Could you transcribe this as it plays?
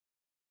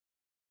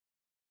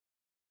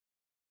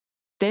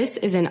This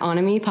is an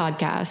Onami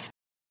podcast.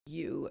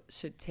 You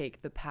should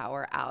take the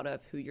power out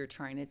of who you're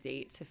trying to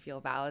date to feel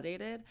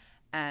validated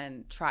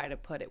and try to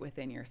put it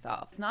within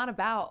yourself. It's not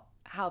about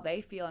how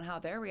they feel and how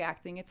they're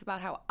reacting. It's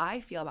about how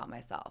I feel about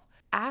myself.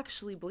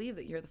 Actually believe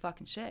that you're the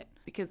fucking shit,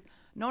 because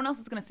no one else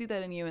is going to see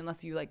that in you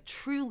unless you like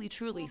truly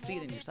see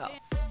it in yourself.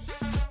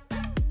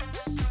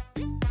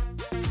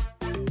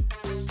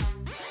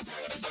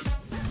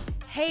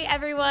 Hey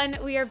everyone,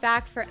 we are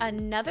back for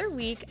another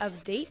week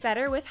of Date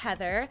Better with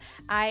Heather.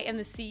 I am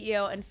the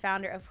CEO and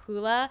founder of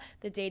Hula,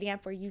 the dating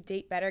app where you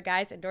date better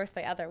guys endorsed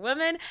by other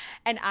women.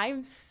 And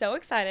I'm so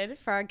excited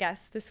for our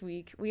guests this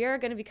week. We are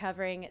going to be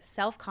covering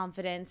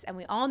self-confidence, and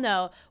we all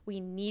know we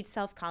need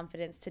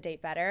self-confidence to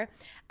date better.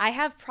 I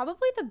have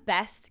probably the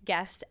best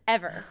guest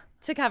ever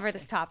to cover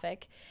this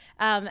topic.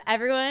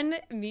 Everyone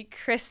meet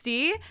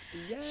Christie.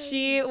 Yay.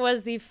 She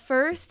was the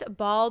first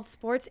bald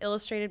Sports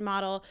Illustrated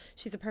model.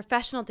 She's a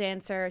professional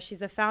dancer. She's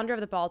the founder of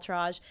the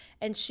Baltourage,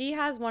 and she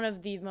has one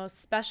of the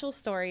most special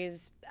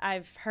stories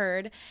I've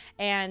heard,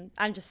 and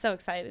I'm just so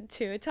excited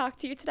to talk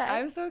to you today.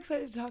 I'm so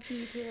excited to talk to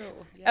you too.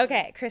 Yay.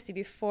 Okay, Christie,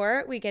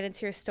 before we get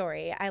into your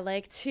story, I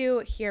like to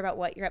hear about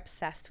what you're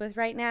obsessed with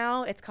right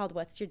now. It's called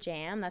What's Your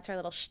Jam? That's our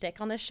little shtick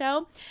on this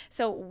show.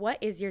 So what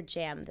is your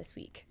jam this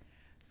week?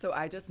 So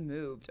I just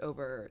moved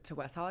over to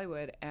West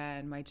Hollywood,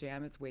 and my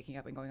jam is waking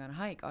up and going on a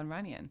hike on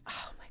Runyon.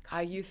 Oh my God.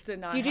 I used to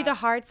not. Do you do the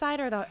hard side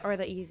or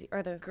the easy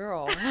or the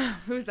girl?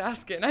 Who's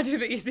asking? I do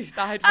the easy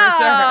side for sure.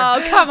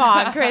 Oh, come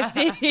on,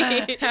 Christie.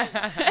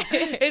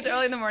 It's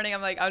early in the morning.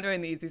 I'm like, I'm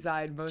doing the easy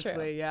side mostly.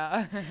 True.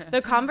 Yeah.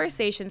 The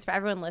conversations for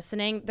everyone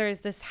listening.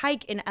 There's this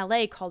hike in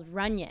LA called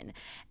Runyon,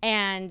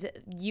 and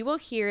you will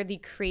hear the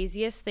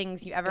craziest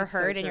things you ever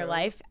heard in your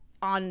life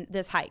on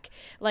this hike.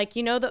 Like,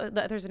 you know,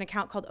 there's an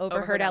account called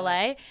Overheard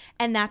LA,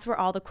 and that's where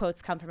all the quotes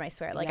come from, I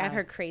swear. Like, yes. I've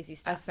heard crazy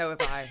stuff. So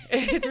have I.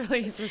 It's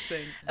really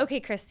interesting. Okay,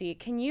 Christie,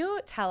 can you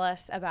tell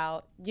us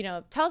about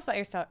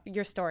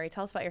your story.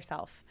 Tell us about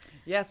yourself.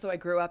 Yeah, so I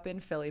grew up in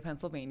Philly,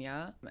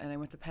 Pennsylvania, and I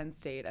went to Penn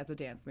State as a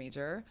dance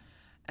major,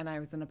 and I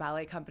was in a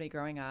ballet company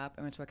growing up.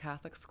 I went to a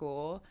Catholic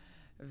school.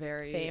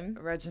 Very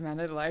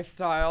regimented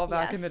lifestyle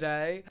back in the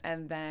day.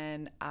 And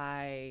then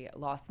I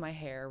lost my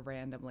hair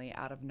randomly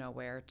out of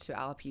nowhere to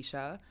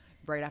alopecia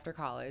right after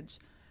college.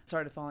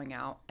 Started falling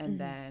out. And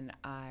then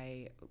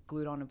I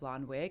glued on a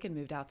blonde wig and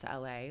moved out to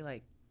LA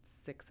like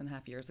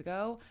 6.5 years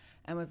ago,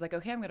 and was like,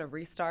 okay, I'm going to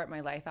restart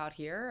my life out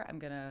here. I'm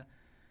going to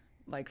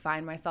like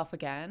find myself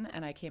again.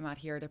 And I came out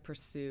here to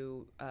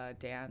pursue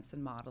dance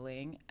and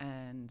modeling.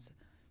 And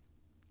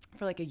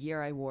for like a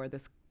year, I wore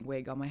this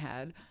wig on my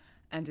head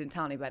and didn't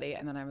tell anybody.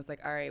 And then I was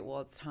like, all right,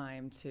 well, it's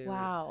time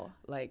to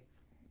like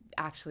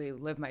actually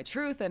live my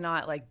truth and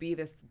not like be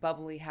this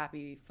bubbly,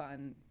 happy,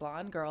 fun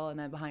blonde girl, and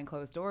then behind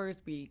closed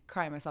doors be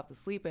crying myself to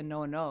sleep and no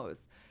one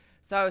knows.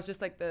 So I was just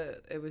like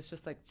it was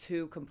just like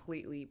two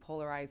completely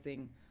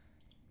polarizing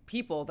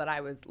people that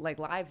I was like,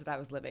 lives that I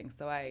was living.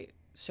 So I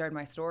shared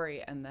my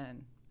story, and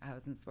then I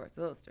was in Sports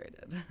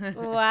Illustrated.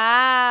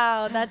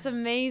 Wow, that's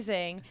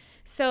amazing.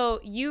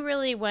 So you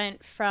really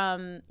went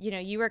from,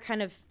 you were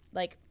kind of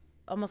like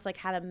almost like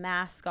had a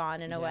mask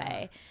on in a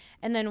way.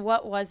 And then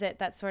what was it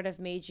that sort of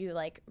made you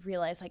like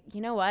realize like,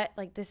 you know what,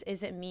 like this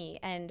isn't me?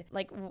 And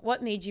like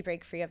what made you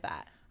break free of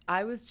that?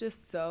 I was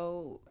just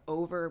so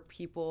over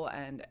people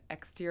and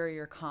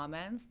exterior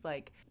comments,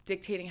 like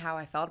dictating how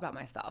I felt about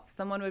myself.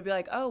 Someone would be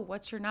like, oh,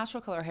 what's your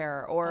natural color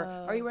hair? Or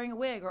are you wearing a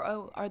wig? Or,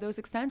 oh, are those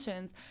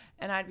extensions?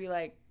 And I'd be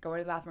like going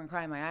to the bathroom and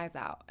crying my eyes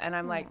out. And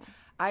I'm like,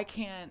 I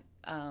can't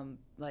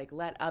like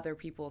let other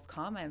people's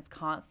comments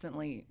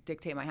constantly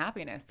dictate my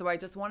happiness. So I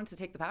just wanted to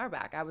take the power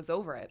back. I was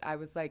over it. I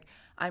was like,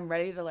 I'm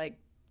ready to like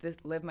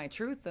live my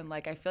truth. And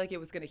like, I feel like it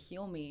was going to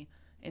heal me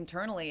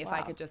internally if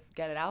I could just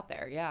get it out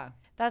there. Yeah.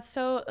 That's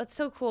so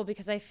cool,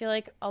 because I feel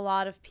like a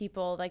lot of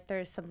people, like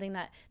there's something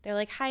that they're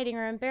like hiding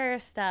or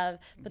embarrassed of,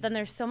 but then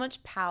there's so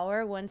much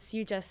power once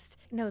you just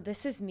know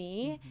this is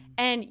me,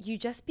 and you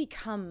just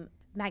become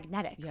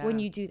magnetic when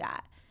you do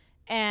that.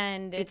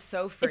 And it's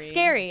so free. It's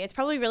scary. It's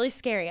probably really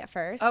scary at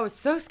first. Oh, it's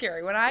so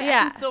scary. When I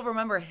can still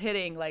remember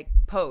hitting like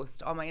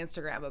post on my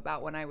Instagram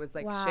about when I was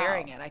like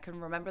sharing it. I can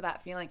remember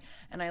that feeling,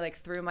 and I like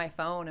threw my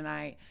phone, and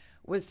I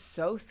was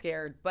so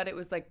scared, but it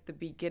was like the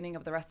beginning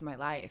of the rest of my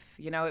life.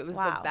 You know, it was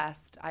the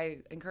best. I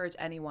encourage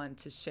anyone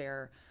to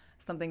share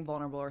something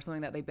vulnerable or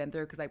something that they've been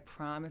through, because I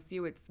promise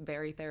you it's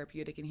very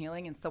therapeutic and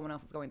healing, and someone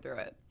else is going through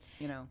it,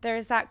 you know.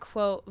 There's that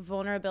quote,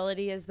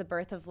 vulnerability is the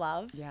birth of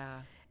love.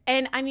 Yeah.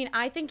 And I mean,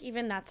 I think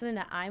even that's something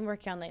that I'm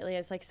working on lately,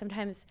 is like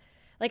sometimes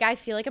like I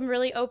feel like I'm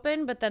really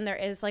open, but then there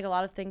is like a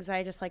lot of things that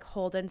I just like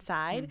hold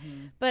inside.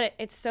 But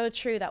it's so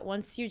true that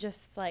once you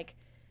just like,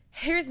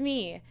 here's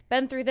me,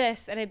 been through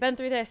this, and I've been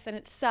through this, and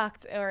it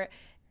sucked, or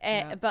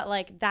but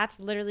like that's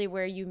literally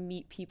where you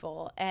meet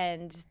people,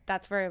 and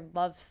that's where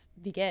love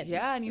begins.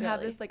 Yeah, and you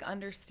have this like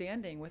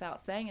understanding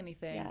without saying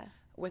anything. Yeah.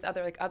 With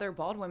other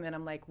bald women,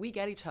 I'm like, we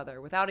get each other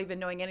without even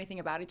knowing anything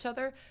about each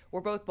other.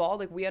 We're both bald,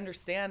 like we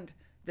understand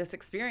this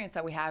experience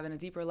that we have in a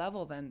deeper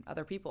level than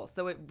other people.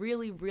 So it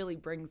really, really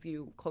brings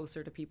you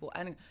closer to people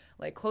and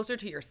like closer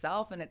to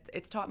yourself. And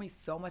it's taught me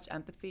so much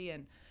empathy,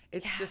 and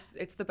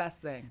it's the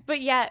best thing.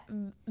 But yet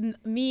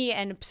me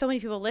and so many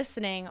people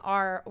listening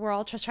we're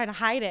all just trying to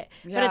hide it.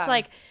 Yeah. But it's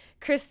like,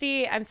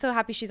 Christie, I'm so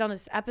happy she's on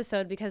this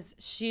episode because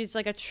she's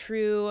like a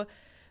true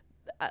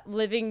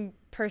living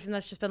person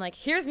that's just been like,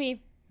 here's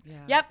me. Yeah.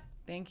 Yep.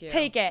 Thank you.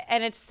 Take it.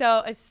 And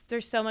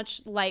there's so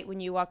much light when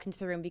you walk into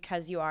the room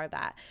because you are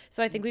that.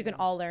 So I think we can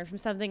all learn from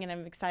something, and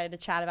I'm excited to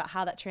chat about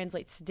how that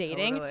translates to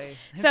dating. Totally.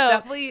 So it's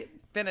definitely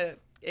been an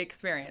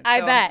experience.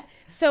 I bet.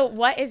 So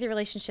what is your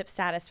relationship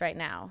status right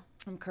now?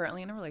 I'm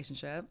currently in a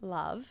relationship.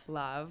 Love.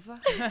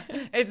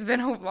 It's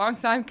been a long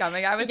time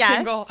coming. I was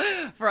single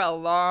for a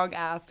long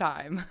ass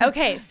time.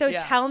 Okay, so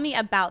tell me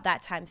about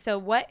that time. So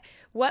what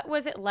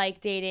was it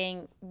like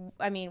dating,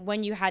 I mean,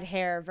 when you had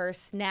hair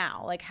versus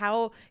now? Like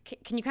how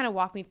can you kind of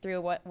walk me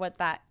through what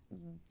that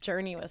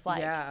journey was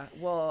like? Yeah.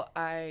 Well,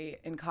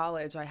 in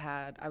college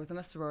I was in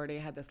a sorority.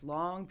 I had this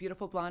long,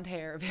 beautiful blonde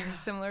hair, very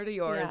similar to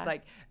yours. Yeah.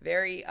 Like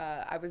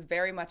I was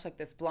very much like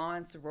this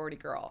blonde sorority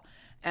girl.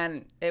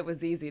 And it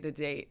was easy to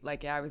date.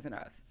 Like, I was in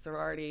a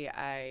sorority.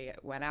 I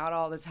went out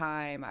all the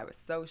time. I was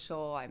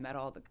social. I met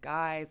all the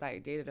guys. I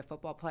dated a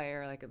football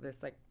player, like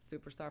this like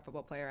superstar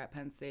football player at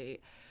Penn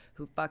State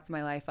who fucked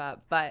my life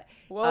up. But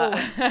whoa,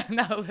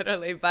 no,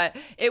 literally. But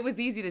it was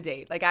easy to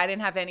date. Like, I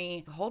didn't have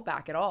any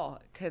holdback at all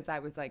because I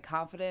was like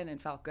confident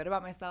and felt good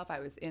about myself.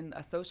 I was in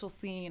a social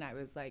scene. I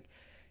was like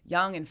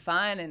young and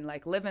fun and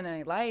like living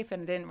a life,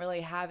 and didn't really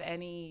have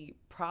any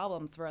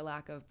problems, for a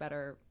lack of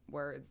better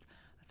words.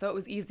 So it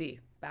was easy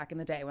back in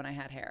the day when I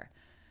had hair.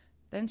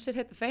 Then shit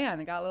hit the fan.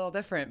 It got a little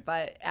different.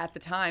 But at the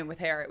time with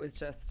hair, it was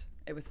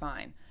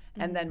fine.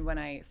 Mm-hmm. And then when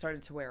I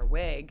started to wear a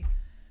wig,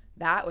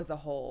 that was a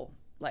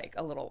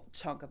little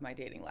chunk of my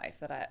dating life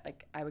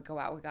that I would go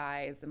out with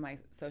guys, and my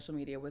social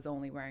media was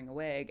only wearing a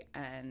wig.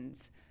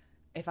 And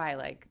if I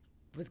like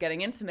was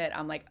getting intimate,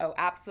 I'm like, oh,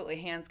 absolutely,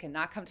 hands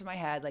cannot come to my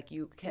head. Like,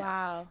 you can.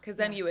 Wow. Because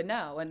then you would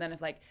know. And then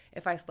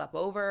if I slept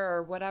over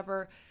or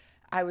whatever,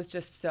 I was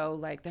just so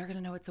like, they're going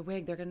to know it's a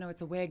wig. They're going to know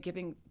it's a wig,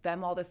 giving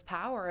them all this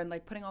power and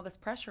like putting all this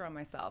pressure on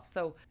myself.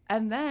 So,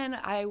 and then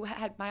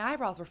my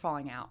eyebrows were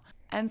falling out.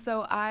 And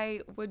so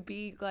I would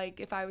be like,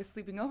 if I was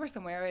sleeping over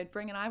somewhere, I'd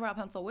bring an eyebrow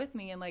pencil with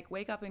me and like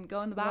wake up and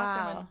go in the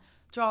bathroom and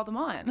draw them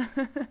on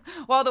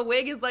while the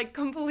wig is like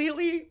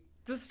completely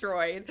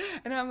destroyed.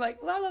 And I'm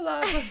like, la la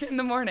la in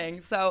the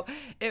morning. So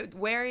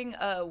wearing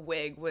a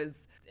wig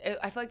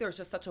I feel like there was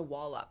just such a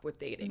wall up with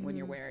dating when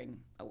you're wearing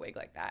a wig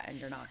like that and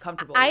you're not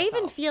comfortable with yourself.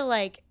 Even feel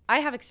like I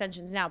have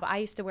extensions now, but I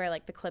used to wear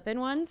like the clip-in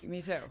ones. Me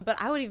too.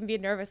 But I would even be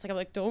nervous. Like, I'm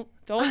like, don't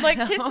like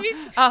kiss me.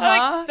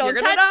 Like, don't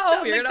you're touch.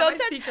 Don't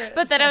touch. Secret.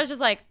 But then I was just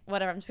like,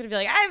 whatever. I'm just gonna be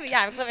like,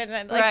 I'm clip-in.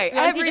 Like, right.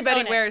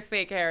 Everybody wears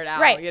fake hair now.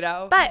 Right. You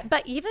know.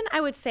 But even I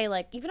would say,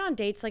 like, even on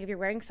dates, like if you're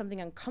wearing something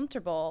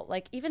uncomfortable,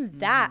 like even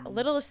that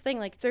littlest thing,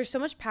 like there's so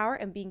much power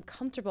in being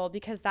comfortable,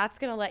 because that's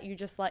gonna let you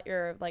just let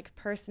your like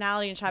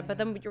personality and shine. But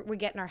then we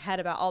get in our head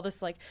about all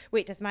this, like,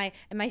 wait,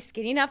 am I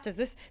skinny enough? Does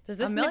this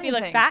make me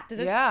look fat? Does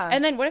this? Yeah.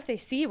 And then what if they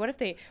see? What if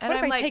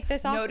I like, take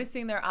this off?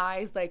 Noticing their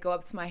eyes like go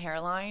up to my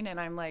hairline, and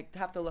I'm like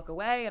have to look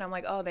away, and I'm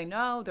like, oh, they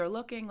know, they're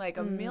looking, like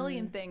a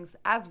million things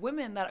as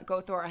women that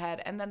go through our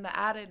head. And then the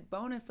added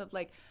bonus of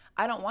like,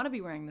 I don't want to be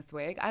wearing this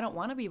wig. I don't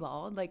want to be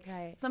bald. Like,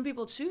 some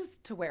people choose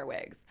to wear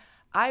wigs.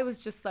 I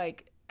was just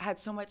like, had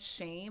so much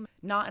shame,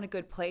 not in a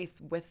good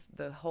place with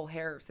the whole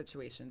hair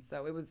situation.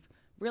 So it was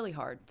really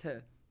hard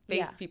to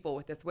face people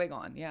with this wig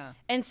on. Yeah.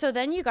 And so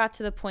then you got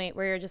to the point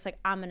where you're just like,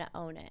 I'm going to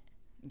own it.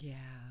 Yeah.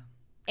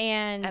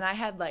 And I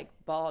had like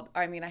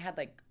I had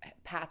like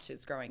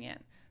patches growing in.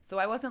 So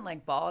I wasn't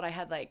like bald. I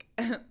had like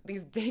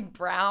these big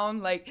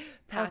brown like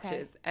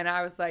patches. Okay. And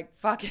I was like,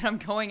 fuck it, I'm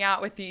going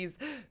out with these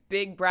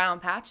big brown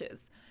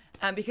patches.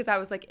 Because I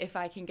was like, if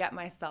I can get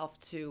myself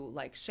to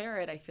like share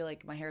it, I feel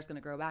like my hair is going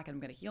to grow back and I'm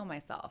going to heal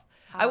myself.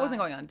 I wasn't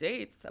going on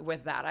dates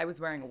with that. I was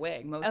wearing a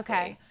wig mostly.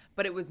 Okay.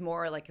 But it was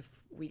more like if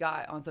we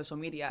got on social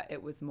media,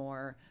 it was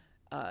more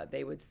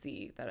they would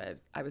see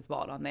that I was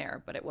bald on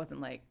there, but it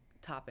wasn't like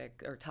top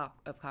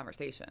of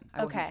conversation.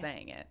 I wasn't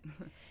saying it.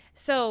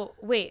 So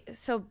wait,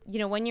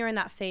 when you're in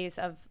that phase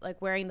of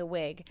like wearing the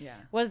wig,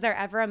 was there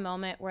ever a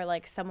moment where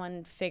like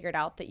someone figured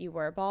out that you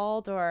were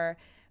bald, or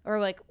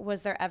like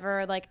was there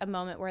ever like a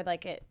moment where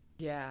like it?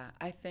 Yeah,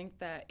 I think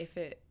that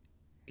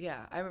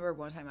I remember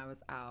one time I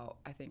was out,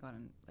 I think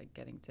on like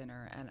getting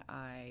dinner, and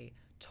I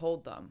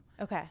told them.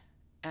 Okay.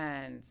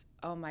 And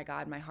oh my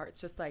God, my heart's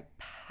just like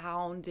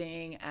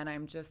pounding, and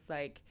I'm just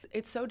like,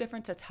 it's so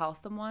different to tell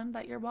someone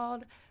that you're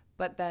bald,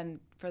 but then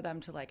for them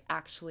to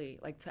actually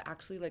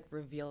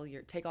reveal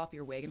take off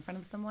your wig in front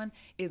of someone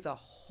is a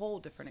whole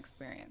different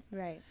experience.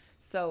 Right.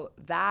 So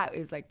that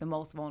is like the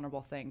most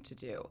vulnerable thing to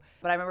do.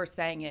 But I remember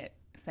saying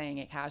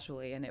it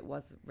casually, and it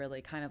was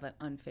really kind of an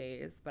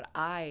unfazed, but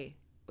I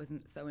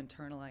wasn't so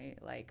internally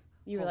like,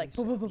 You were like,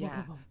 boom, boom, boom, yeah,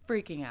 boom, boom, boom.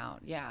 freaking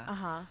out. Yeah.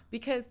 Uh-huh.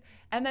 Because,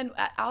 and then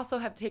I also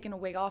have taken a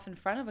wig off in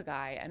front of a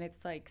guy, and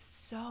it's like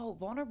so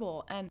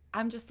vulnerable. And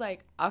I'm just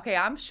like, okay,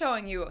 I'm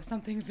showing you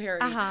something very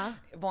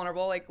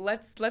vulnerable. Like,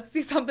 let's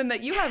see something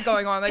that you have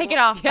going on. Like, take it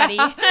off, buddy.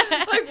 Like,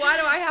 why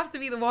do I have to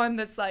be the one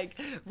that's like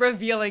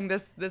revealing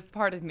this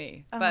part of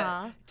me?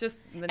 But just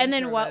and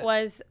then what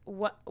was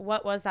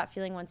that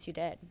feeling once you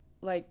did?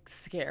 Like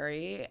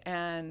scary,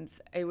 and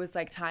it was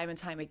like time and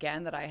time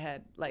again that I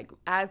had, like,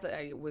 as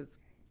I was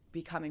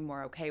becoming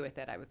more okay with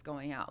it, I was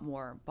going out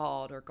more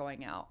bald or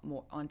going out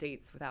more on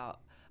dates without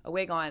a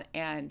wig on,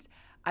 and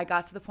I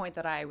got to the point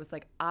that I was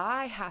like,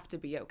 I have to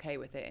be okay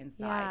with it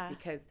inside,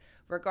 because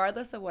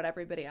regardless of what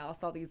everybody else,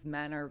 all these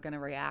men are going to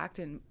react,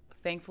 and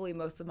thankfully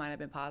most of mine have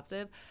been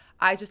positive,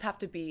 I just have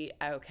to be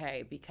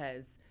okay,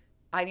 because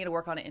I need to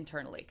work on it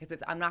internally, because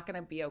I'm not going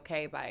to be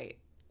okay by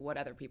what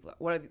these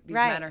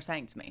men are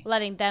saying to me,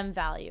 letting them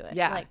value it.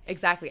 Yeah,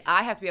 exactly.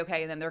 I have to be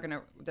okay, and then they're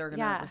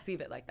gonna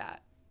receive it like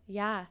that.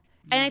 Yeah.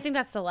 And I think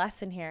that's the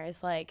lesson here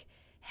is like,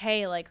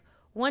 hey, like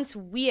once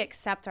we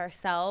accept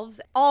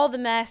ourselves, all the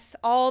mess,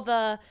 all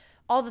the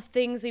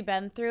things we've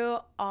been through,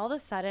 all of a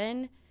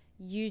sudden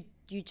you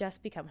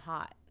just become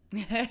hot.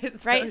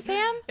 Right,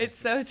 Sam? It's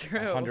so true.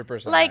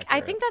 100%. Like,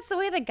 accurate. I think that's the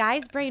way the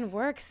guy's brain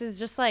works, is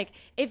just like,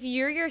 if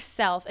you're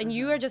yourself and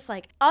you are just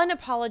like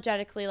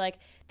unapologetically like,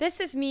 this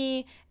is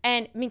me.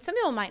 And I mean, some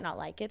people might not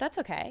like it. That's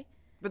okay.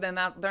 But then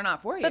they're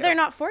not for you. But they're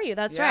not for you.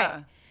 That's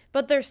right.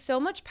 But there's so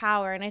much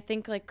power. And I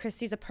think like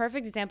Christie's a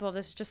perfect example of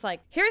this. Just like,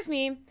 here's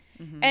me.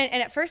 Mm-hmm.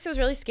 And at first it was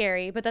really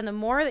scary. But then the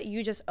more that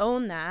you just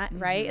own that,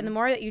 right? And the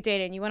more that you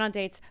dated and you went on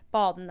dates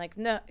bald and like,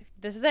 no,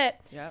 this is it.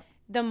 Yep.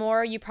 The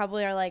more you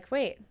probably are like,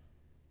 wait.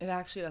 It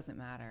actually doesn't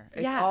matter.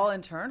 It's all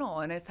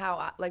internal. And it's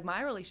how, like,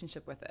 my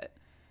relationship with it.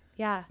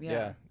 Yeah.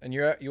 And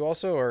you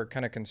also are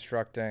kind of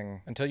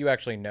constructing, until you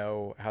actually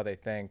know how they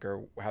think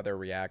or how they're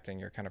reacting,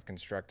 you're kind of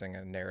constructing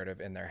a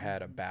narrative in their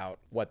head about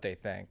what they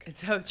think.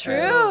 It's so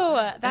true.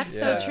 That's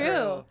so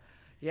true.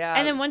 Yeah.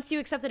 And then once you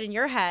accept it in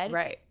your head,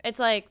 right, it's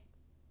like,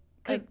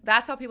 because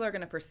that's how people are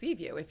going to perceive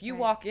you. If you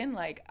walk in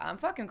like, I'm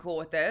fucking cool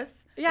with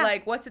this,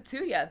 like, what's it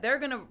to you? They're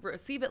going to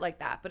receive it like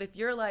that. But if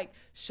you're like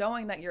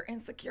showing that you're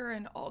insecure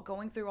and all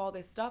going through all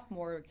this stuff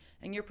more,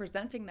 and you're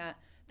presenting that,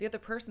 the other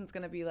person's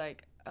going to be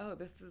like, oh,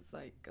 this is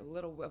like a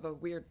little of a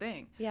weird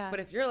thing. Yeah. But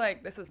if you're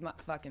like, this is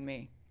fucking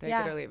me, take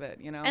it or leave it,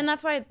 you know? And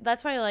that's why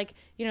like,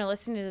 you know,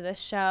 listening to this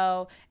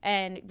show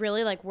and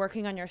really like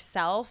working on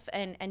yourself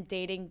and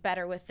dating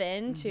better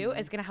within too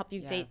is going to help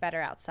you date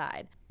better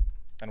outside.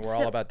 And we're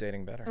all about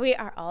dating better. We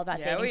are all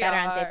about dating better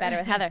on Date Better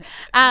with Heather.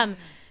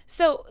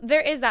 So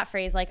there is that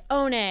phrase like,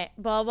 own it,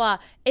 blah, blah.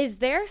 Is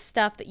there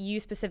stuff that you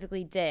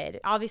specifically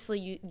did? Obviously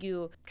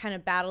you kind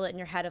of battle it in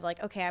your head of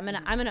like, okay, I'm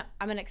gonna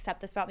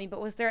accept this about me.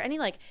 But was there any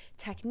like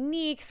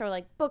techniques or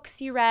like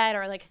books you read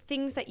or like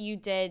things that you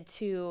did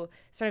to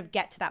sort of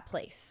get to that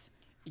place?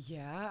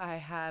 Yeah, I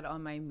had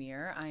on my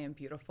mirror, I am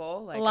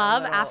beautiful. Like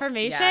love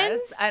affirmations.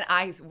 Yes, and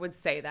I would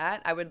say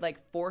that. I would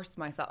like force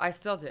myself. I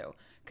still do,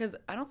 because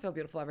I don't feel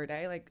beautiful every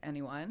day like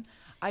anyone.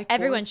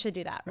 Everyone should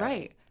do that,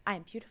 right? I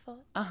am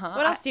beautiful.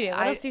 What else do you do?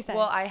 What else do you say?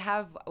 Well,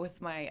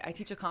 I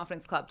teach a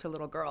confidence club to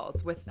little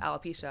girls with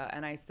alopecia,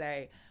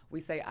 and we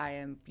say, I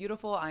am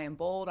beautiful, I am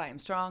bold, I am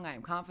strong, I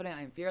am confident,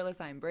 I am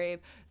fearless, I am brave.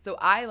 So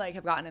I like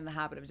have gotten in the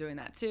habit of doing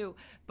that too.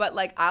 But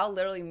like, I'll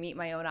literally meet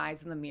my own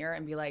eyes in the mirror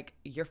and be like,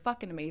 you're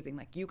fucking amazing.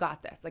 Like, you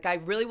got this. Like, I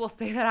really will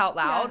say that out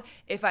loud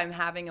if I'm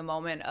having a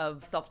moment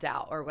of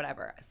self-doubt or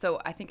whatever. So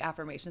I think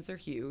affirmations are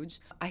huge.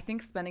 I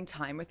think spending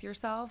time with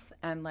yourself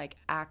and like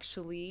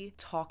actually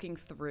talking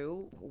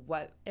through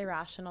what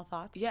irrational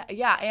thoughts.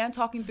 Yeah. And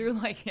talking through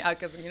like,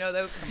 because you know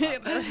those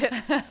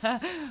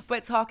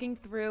but talking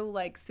through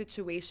like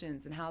situations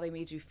and how they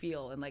made you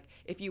feel. And like,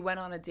 if you went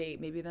on a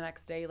date, maybe the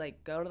next day,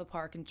 like go to the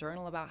park and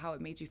journal about how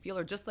it made you feel,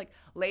 or just like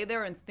lay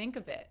there and think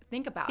about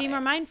it. Be more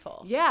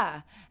mindful.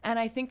 Yeah. And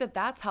I think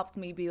that's helped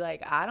me be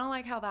like, I don't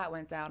like how that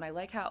went down. I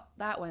like how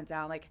that went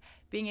down. Like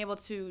being able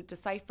to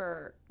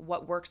decipher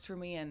what works for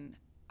me and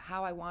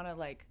how I want to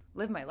like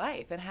live my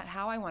life and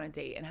how I want to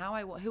date and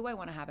who I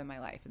want to have in my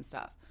life and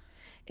stuff.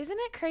 Isn't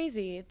it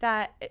crazy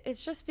that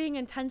it's just being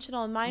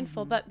intentional and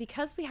mindful, but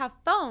because we have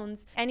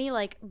phones, any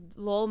like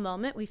lull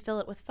moment, we fill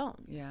it with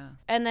phones. Yeah.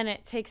 And then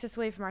it takes us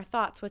away from our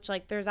thoughts, which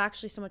like there's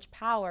actually so much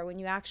power when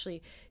you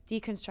actually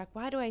deconstruct,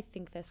 why do I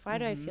think this? Why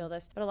do I feel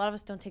this? But a lot of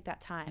us don't take that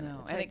time.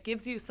 No. And it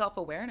gives you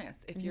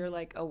self-awareness if you're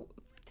like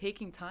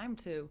taking time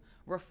to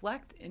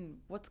reflect in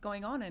what's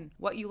going on and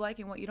what you like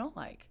and what you don't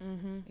like.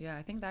 Yeah,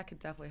 I think that could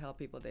definitely help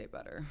people date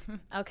better.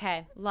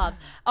 Okay, love.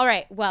 All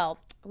right, well,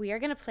 we are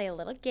going to play a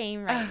little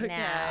game right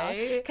now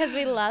because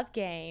we love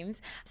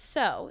games.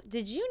 So,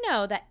 did you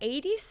know that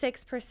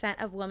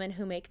 86% of women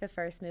who make the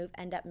first move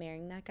end up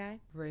marrying that guy?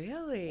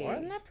 Really?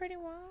 Isn't that pretty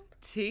wild?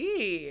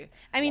 Tea.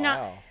 I mean,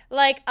 not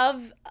like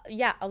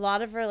a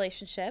lot of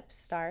relationships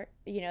start,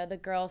 you know, the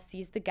girl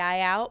sees the guy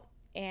out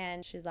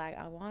And she's like,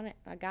 I want it.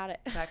 I got it.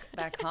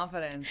 That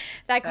confidence.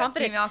 that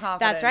confidence. Female confidence.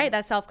 That's right.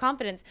 That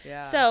self-confidence. Yeah.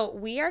 So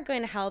we are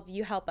going to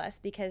help us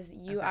because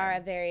you are a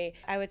very,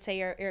 I would say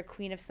you're a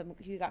queen of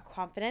you got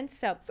confidence.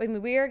 So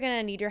we are going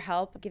to need your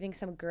help giving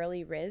some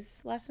girly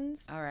Riz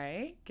lessons. All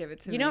right. Give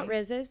it to me. You know what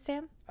Riz is,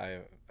 Sam?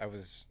 I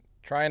was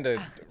trying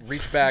to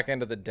reach back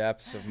into the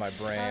depths of my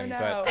brain, no.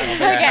 but I don't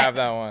think I have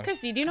that one.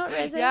 Christie, do you know what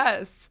Riz is?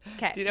 Yes.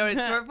 Okay. Do you know what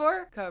it's short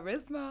for?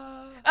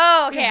 Charisma.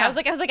 Oh, okay. Yeah. I was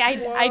like, I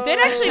did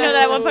actually know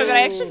that at one point, but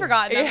I actually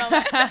forgot.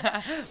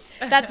 Yeah.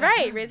 That's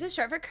right. Riz is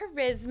short for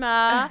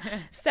charisma.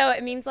 So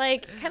it means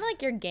like kind of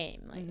like your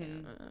game. Like.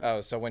 Oh,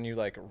 so when you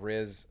like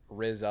riz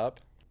up?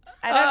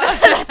 I don't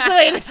know. That's the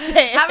way to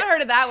say it. Haven't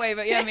heard it that way,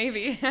 but yeah,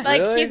 maybe.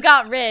 Like Really? he's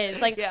got Riz.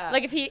 Like Yeah.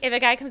 if a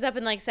guy comes up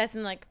and like says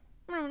something like.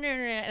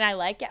 And I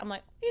like it. I'm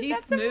like, he's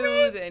got some smooth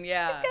Riz. and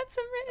yeah. He's got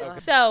some Riz. Okay.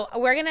 So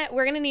we're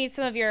gonna need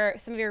some of your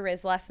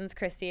Riz lessons,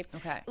 Christie.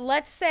 Okay.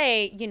 Let's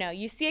say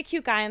you see a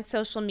cute guy on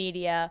social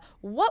media.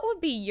 What would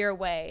be your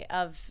way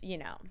of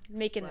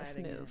making this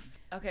move?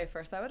 Okay,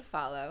 first I would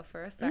follow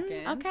for a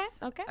second.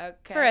 Okay.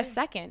 For a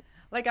second.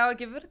 Like I would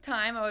give it a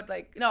time. I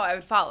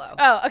would follow.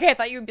 Oh, okay. I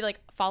thought you would be like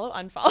follow,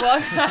 unfollow.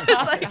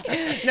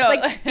 Well, No,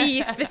 like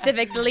be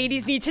specific. The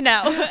ladies need to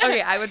know.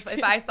 Okay, I would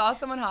if I saw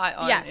someone hot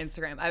on Yes.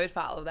 Instagram, I would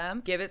follow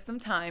them, give it some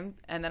time,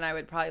 and then I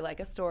would probably like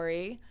a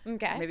story.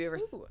 Okay. Maybe a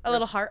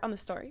little heart on the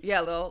story.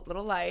 Yeah, a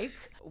little like.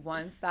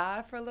 Once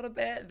that for a little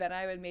bit, then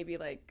I would maybe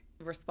like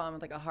respond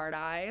with like a hard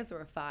eyes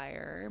or a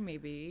fire,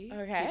 maybe.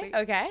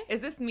 Okay.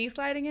 Is this me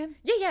sliding in?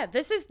 Yeah.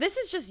 This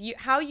is just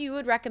how you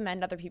would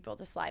recommend other people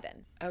to slide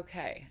in.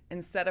 Okay.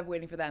 Instead of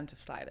waiting for them to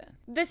slide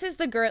in. This is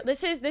the girl.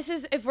 This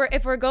is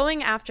if we're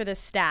going after the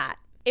stat.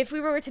 If we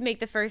were to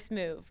make the first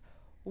move,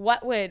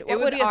 what would it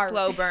would be our a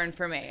slow burn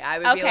for me. I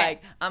would be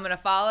like, I'm gonna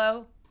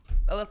follow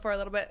for a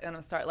little bit, and I'm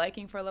gonna start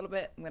liking for a little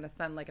bit. I'm gonna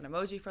send like an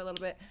emoji for a little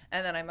bit,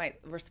 and then I might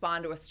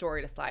respond to a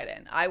story to slide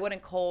in. I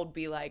wouldn't cold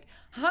be like,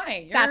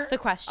 hi. That's the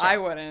question. I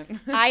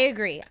wouldn't. I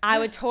agree. I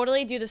would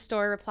totally do the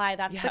story reply.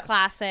 That's the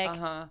classic.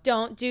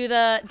 Don't do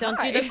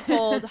the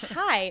cold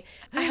hi.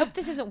 I hope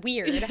this isn't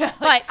weird,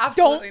 but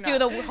don't do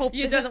the hope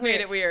you this just isn't made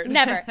weird. it weird.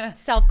 Never.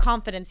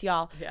 Self-confidence,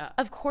 y'all. Yeah.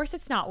 Of course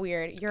it's not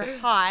weird. You're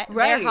hot.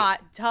 Right. They're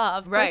hot. Duh.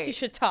 Of course you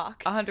should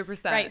talk.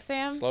 100%. Right,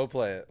 Sam? Slow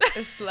play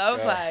it. Slow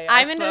play.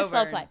 I'm into the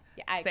slow burn. play.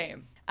 Yeah, I agree.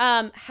 Same.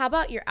 How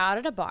about you're out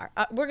at a bar?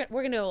 We're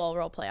gonna do a little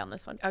role play on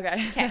this one.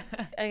 Okay.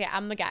 Okay,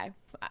 I'm the guy.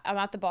 I'm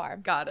at the bar.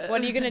 Got it.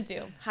 What are you gonna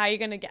do? How are you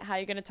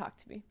gonna talk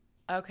to me?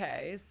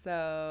 Okay,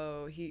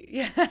 so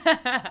he's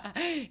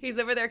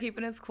over there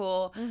keeping his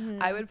cool.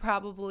 Mm-hmm. I would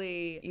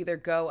probably either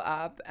go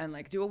up and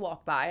like do a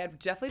walk by. I'd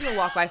definitely do a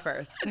walk by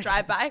first.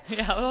 Drive by.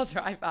 Yeah, a little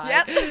drive by.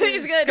 Yep,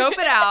 he's good. Scope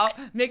it out.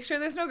 Make sure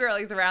there's no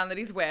girlies around that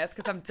he's with,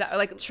 because I'm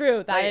like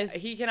true. That like, is.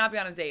 He cannot be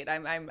on a date.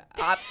 I'm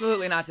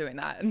absolutely not doing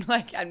that. And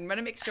like I'm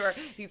gonna make sure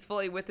he's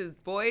fully with his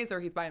boys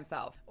or he's by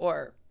himself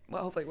or.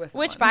 Well, hopefully with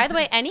someone. Which, by the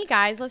way, any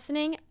guys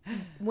listening,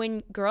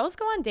 when girls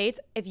go on dates,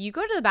 if you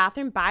go to the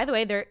bathroom, by the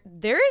way, there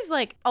is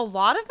like a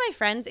lot of my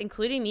friends,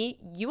 including me,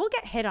 you will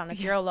get hit on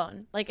if you're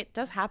alone. Like it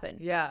does happen.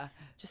 Yeah.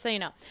 Just so you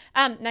know.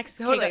 Next.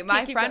 Totally.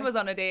 My keep friend going. was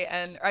on a date,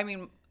 and I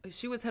mean,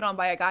 she was hit on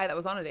by a guy that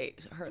was on a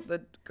date.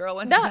 The girl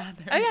went to the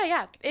bathroom. Oh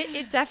yeah.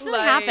 It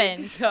definitely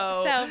happens.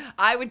 So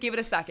I would give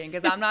it a second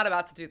because I'm not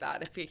about to do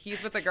that. If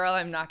he's with a girl,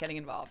 I'm not getting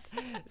involved.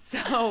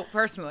 So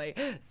personally,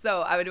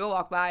 I would do a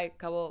walk by,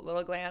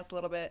 little glance, a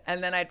little bit,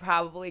 and then I'd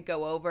probably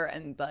go over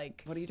and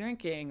like, what are you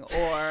drinking?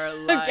 Or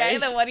like, okay,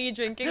 then what are you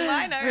drinking?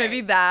 Line. Right.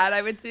 Maybe that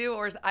I would do,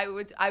 or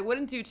I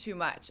wouldn't do too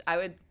much. I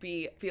would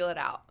feel it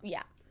out.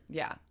 Yeah.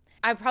 Yeah.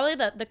 I probably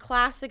the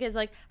classic is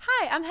like,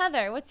 hi, I'm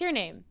Heather. What's your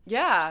name?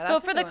 Yeah. Just go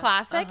for the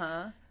classic.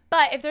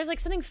 But if there's like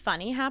something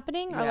funny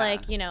happening, or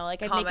like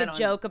like I'd make a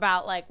joke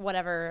about like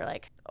whatever,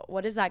 like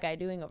what is that guy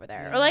doing over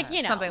there, or like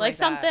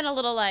something a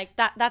little like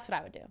that. That's what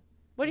I would do.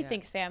 What do you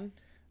think, Sam?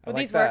 Would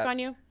these work on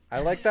you?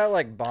 I like that,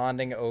 like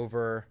bonding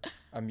over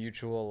a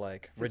mutual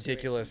like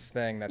ridiculous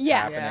thing that's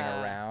happening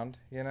around,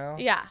 you know?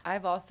 Yeah.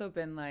 I've also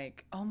been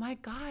like, oh my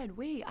God,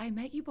 wait, I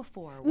met you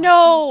before.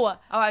 No. Oh,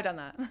 I've done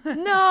that.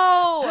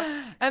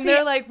 No. And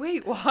they're like,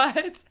 wait, what?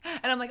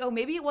 And I'm like, oh,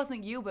 maybe it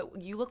wasn't you,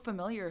 but you look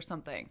familiar or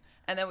something.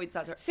 And then we'd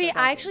start talking.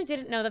 I actually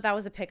didn't know that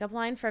was a pickup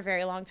line for a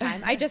very long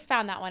time. I just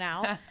found that one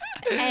out.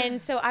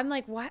 And so I'm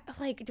like, what?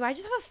 Like, do I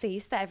just have a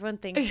face that everyone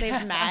thinks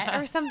they've met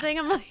or something?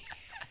 I'm like.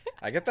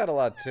 I get that a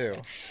lot too,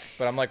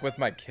 but I'm like with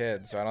my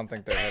kids, so I don't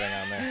think they're hitting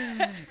on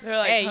me. They're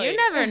like, hey, you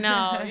never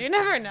know. You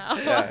never know.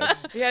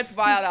 Yeah, it's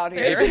wild out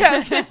here. I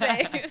was gonna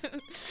say.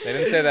 They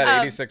didn't say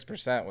that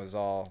 86% was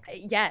all.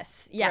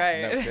 Yes.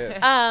 Right. No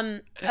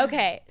kids.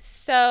 Okay,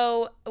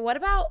 so what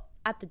about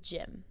at the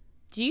gym?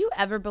 Do you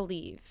ever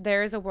believe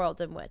there is a world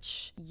in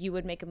which you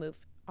would make a move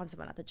on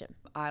someone at the gym?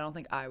 I don't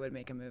think I would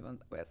make a move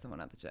with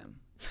someone at the gym.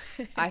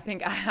 I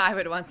think I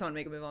would want someone to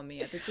make a move on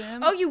me at the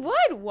gym. Oh, you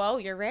would? Whoa,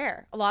 you're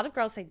rare. A lot of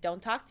girls say,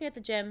 don't talk to me at the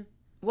gym.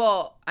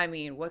 Well, I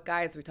mean, what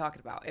guys are we talking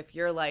about? If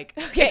you're like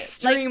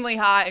extremely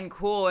hot and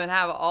cool and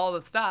have all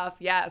the stuff,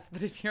 yes.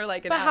 But if you're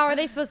like, but how are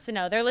they supposed to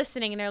know? They're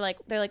listening and they're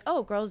like,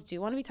 oh, girls do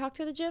want to be talked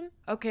to at the gym.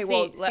 Okay,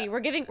 we're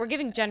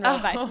giving general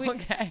advice.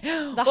 Okay.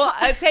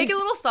 Take a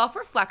little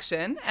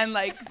self-reflection and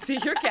like see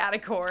your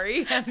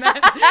category and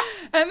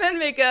then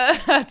make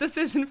a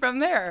decision from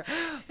there.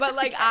 But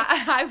like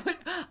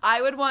I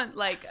would want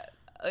like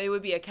it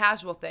would be a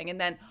casual thing, and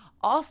then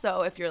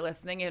also if you're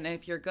listening and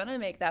if you're gonna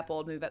make that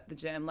bold move at the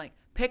gym, like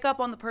pick up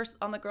on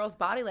the girl's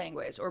body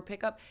language, or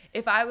pick up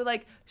if I would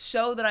like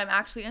show that I'm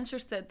actually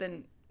interested,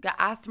 then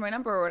ask for my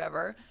number or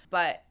whatever.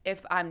 But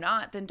if I'm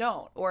not, then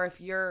don't. Or if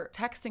you're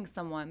texting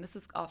someone, this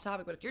is off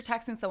topic, but if you're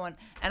texting someone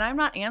and I'm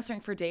not answering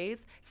for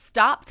days,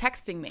 stop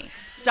texting me.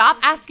 Stop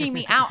asking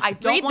me out. I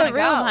don't want to go.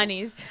 Read the room,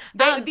 honeys.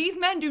 These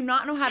men do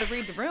not know how to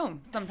read the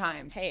room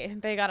sometimes. Hey,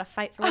 they got to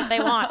fight for what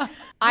they want.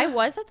 I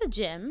was at the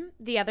gym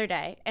the other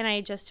day, and I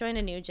just joined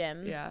a new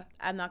gym. Yeah.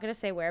 I'm not going to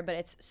say where, but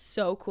it's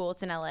so cool.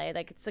 It's in LA.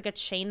 Like, it's like a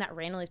chain that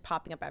randomly is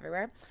popping up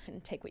everywhere.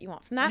 And take what you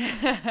want from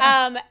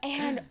that.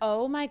 And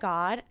oh my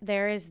God,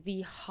 there is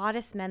the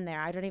hottest men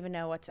there. I don't even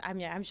know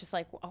I'm just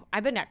like,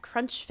 I've been at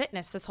Crunch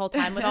Fitness this whole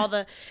time with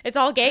it's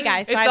all gay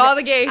guys. So all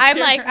the gays.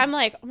 I'm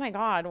like, oh my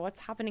God, what's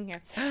happening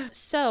here?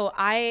 So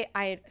I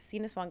had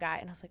seen this one guy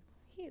and I was like,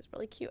 he is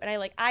really cute. And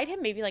I eyed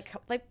him maybe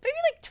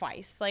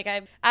twice. Like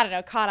I don't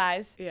know, caught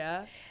eyes.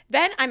 Yeah.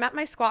 Then I'm at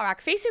my squat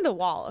rack facing the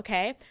wall.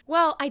 Okay.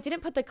 Well, I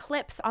didn't put the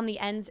clips on the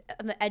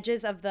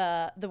edges of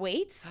the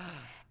weights.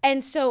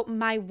 And so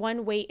my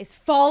one weight is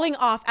falling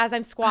off as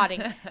I'm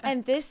squatting.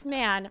 And this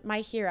man, my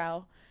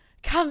hero,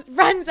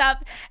 runs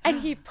up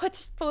and he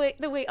puts the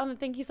weight on the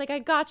thing. He's like, I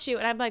got you.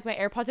 And I'm like, my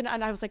AirPods in,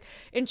 and I was like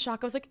in shock.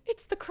 I was like,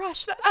 it's the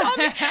crush that saw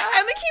me.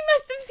 I'm like, he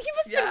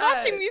must have been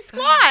watching me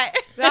squat.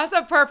 That's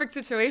a perfect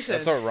situation.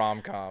 That's a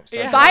rom-com.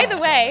 Yeah. By the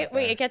way,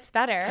 wait, it gets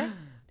better.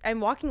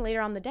 I'm walking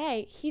later on the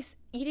day. He's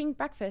eating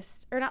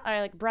breakfast or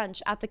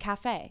brunch at the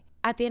cafe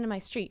at the end of my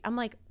street. I'm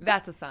like,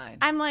 that's a sign.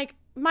 I'm like,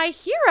 my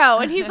hero.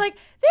 And he's like,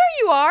 there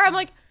you are. I'm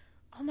like,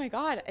 oh my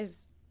God.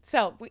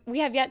 So we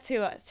have yet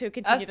to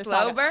continue the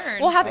saga.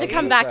 Burn. We'll have to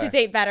come back to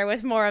Date Better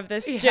with more of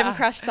this gym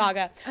crush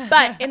saga.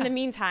 But in the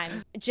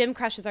meantime, gym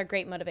crushes are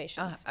great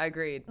motivations.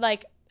 Agreed.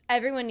 Like,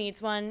 everyone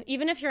needs one.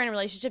 Even if you're in a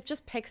relationship,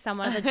 just pick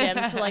someone at the gym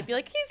to be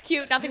like, he's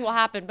cute, nothing will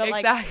happen. But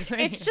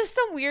it's just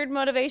some weird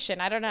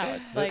motivation. I don't know.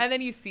 It's like, and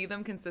then you see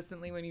them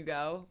consistently when you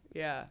go.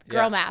 Yeah.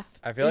 Girl math.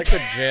 I feel like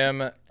the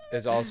gym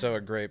is also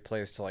a great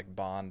place to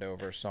bond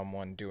over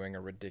someone doing a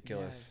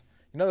ridiculous. Yes.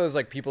 You know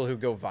those people who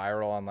go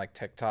viral on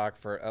TikTok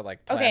for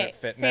Planet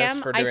Fitness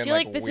Sam, for doing I feel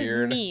like this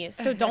weird... is me,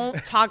 so don't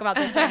talk about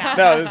this right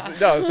now.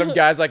 No, some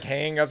guys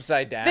hanging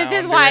upside down. This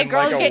is why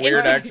girls get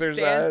weird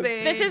exercise.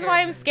 This is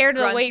why I'm scared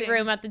of the weight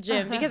room at the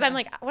gym, because I'm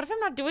like, what if I'm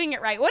not doing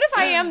it right? What if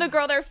I am the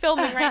girl they're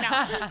filming right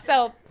now?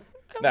 So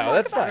no,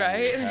 that's not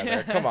right.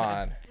 Heather. Come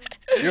on.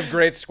 You have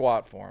great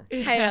squat form.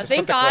 I know.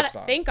 Thank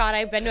God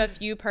I've been to a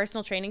few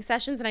personal training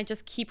sessions and I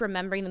just keep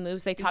remembering the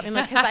moves they taught me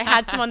because I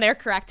had someone there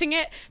correcting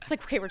it. It's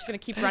like, okay, we're just going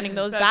to keep running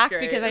those back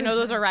because I know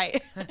those are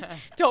right.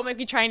 Don't make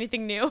me try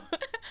anything new.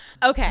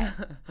 Okay.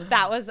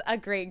 That was a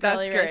great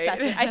girly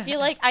assessment.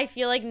 I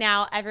feel like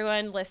now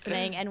everyone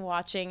listening and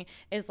watching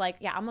is like,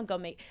 yeah, I'm going to go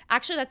make.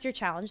 Actually, that's your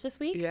challenge this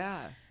week.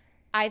 Yeah.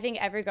 I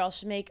think every girl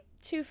should make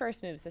 2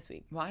 first moves this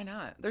week. Why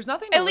not? There's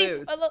nothing to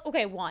lose. At least,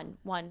 okay, one.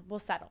 We'll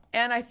settle.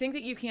 And I think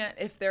that you can't,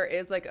 if there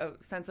is a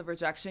sense of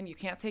rejection, you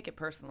can't take it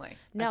personally.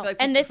 No,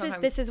 and this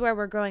is where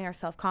we're growing our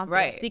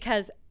self-confidence. Right.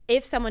 Because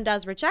if someone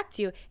does reject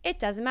you, it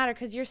doesn't matter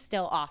because you're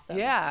still awesome.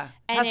 Yeah.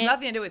 And has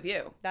nothing to do with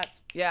you.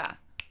 Yeah.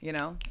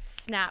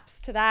 Snaps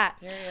to that.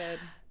 Period.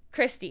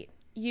 Christie,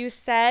 you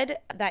said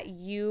that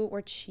you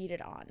were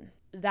cheated on.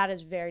 That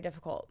is very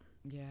difficult.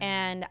 Yeah.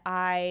 And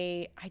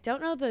I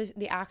don't know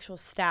the actual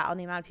stat on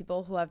the amount of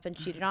people who have been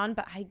cheated on,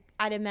 but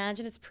I'd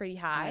imagine it's pretty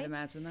high. I'd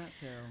imagine that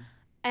too.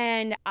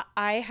 And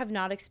I have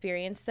not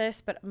experienced this,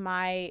 but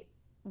I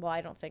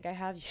don't think I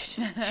have.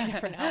 You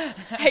never know,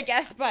 I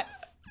guess. But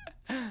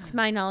to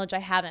my knowledge, I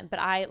haven't. But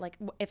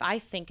if I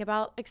think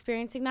about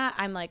experiencing that,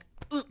 I'm like,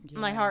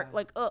 my heart,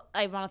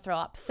 I want to throw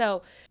up.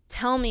 So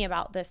tell me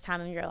about this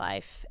time of your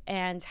life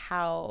and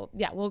how,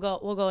 we'll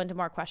go into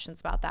more questions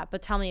about that.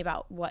 But tell me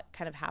about what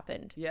kind of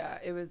happened. Yeah,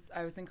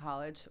 I was in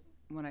college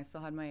when I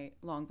still had my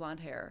long blonde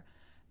hair.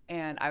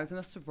 And I was in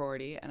a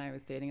sorority and I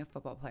was dating a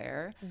football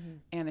player. Mm-hmm.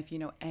 And if you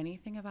know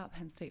anything about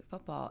Penn State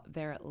football,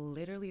 they're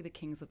literally the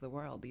kings of the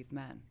world, these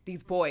men.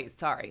 These boys,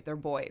 they're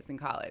boys in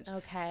college.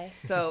 Okay.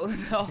 So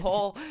the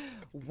whole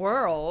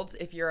world,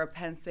 if you're a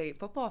Penn State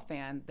football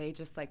fan, they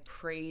just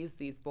praise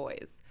these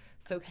boys.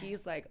 So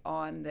he's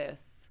on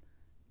this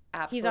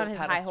absolute He's on his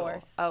pedestal. high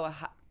horse. Oh,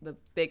 the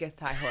biggest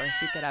high horse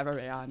he could ever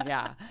be on,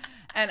 yeah.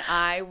 And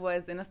I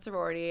was in a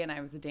sorority and I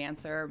was a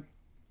dancer.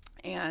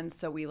 And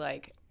so we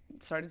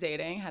started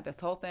dating, had this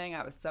whole thing.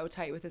 I was so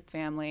tight with his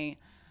family.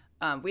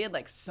 We had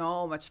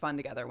so much fun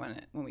together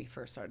when we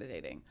first started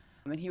dating.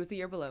 And he was a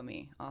year below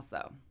me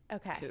also.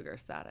 Okay. Cougar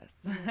status.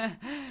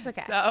 It's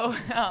okay. So,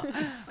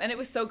 and it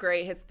was so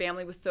great. His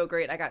family was so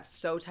great. I got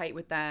so tight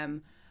with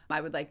them.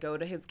 I would like go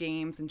to his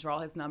games and draw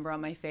his number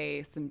on my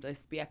face and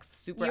just be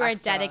super You were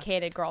extra. a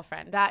dedicated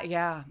girlfriend.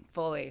 Yeah,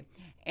 fully.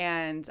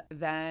 And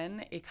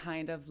then it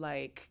kind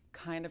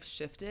of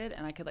shifted,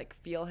 and I could like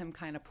feel him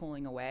kind of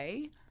pulling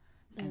away,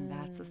 and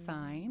that's a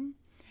sign.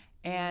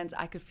 And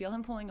I could feel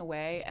him pulling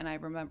away, and I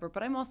remember,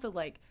 but I'm also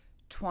like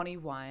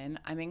 21.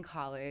 I'm in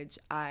college.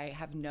 I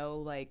have no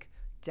like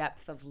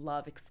depth of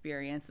love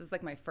experience. This is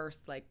like my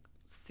first like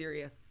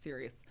serious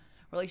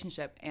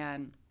relationship,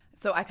 and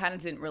so I kind of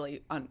didn't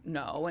really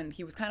know, and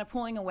he was kind of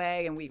pulling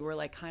away, and we were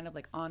like kind of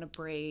like on a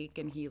break,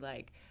 and he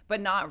like, but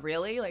not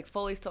really, like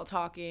fully still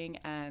talking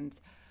and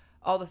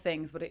all the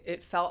things, but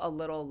it felt a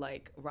little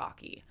like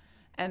rocky.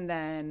 And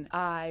then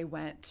I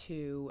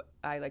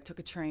took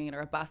a train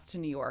or a bus to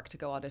New York to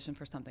go audition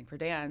for something for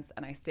dance,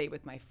 and I stayed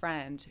with my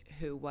friend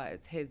who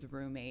was his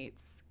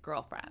roommate's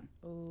girlfriend.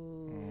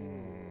 Ooh.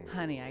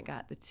 Honey, I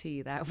got the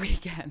tea that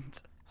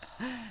weekend.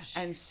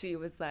 And she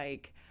was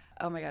like,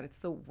 oh my God, it's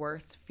the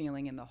worst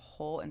feeling in the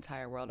whole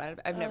entire world.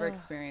 I've never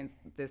experienced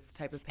this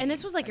type of pain. And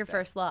this was like your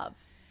first love.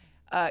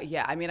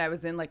 Yeah, I mean, I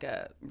was in like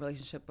a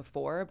relationship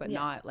before, but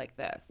not like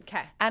this.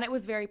 Okay. And it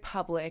was very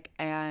public,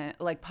 and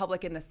like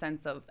public in the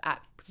sense of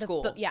at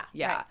school. Yeah.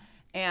 Right.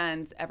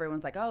 And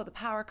everyone's like, oh, the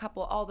power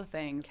couple, all the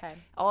things. Okay.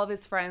 All of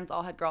his friends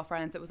all had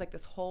girlfriends. It was like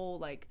this whole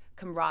like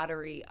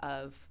camaraderie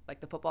of like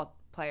the football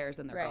players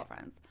and their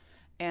girlfriends.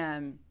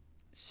 And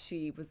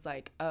she was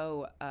like,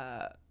 oh,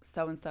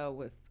 so-and-so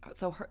was,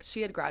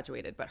 she had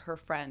graduated, but her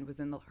friend was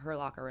in her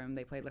locker room.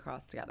 They played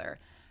lacrosse together,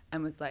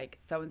 and was like,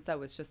 so-and-so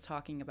was just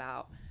talking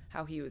about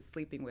how he was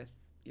sleeping with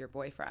your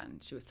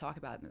boyfriend. She was talking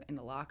about it in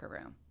the locker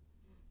room.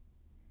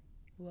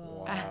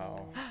 Whoa.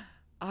 Wow.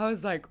 I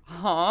was like,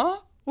 huh?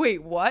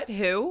 Wait, what?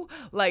 Who?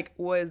 Like,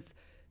 was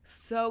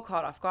so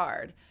caught off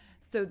guard.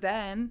 So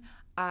then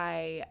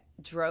I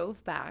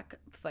drove back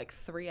like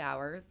 3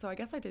 hours. So I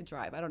guess I did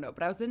drive. I don't know.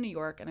 But I was in New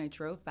York, and I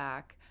drove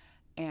back,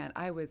 and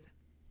I was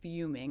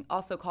fuming.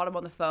 Also called him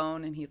on the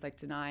phone, and he's like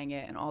denying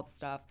it and all the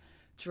stuff.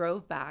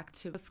 Drove back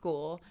to the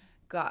school,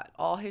 got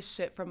all his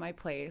shit from my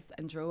place,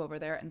 and drove over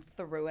there and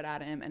threw it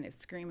at him and is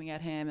screaming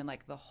at him and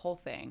like the whole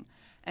thing.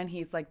 And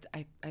he's like,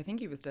 I think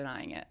he was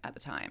denying it at the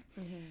time.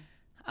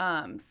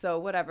 Mm-hmm. So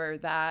whatever,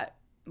 that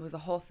was a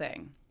whole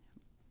thing,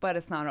 but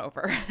it's not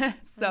over.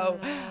 So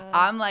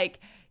I'm like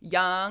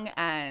young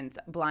and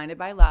blinded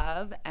by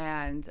love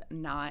and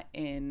not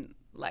in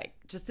like,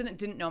 just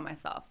didn't know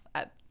myself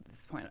at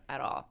this point at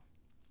all.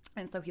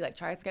 And so he like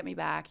tries to get me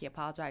back. He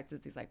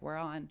apologizes. He's like,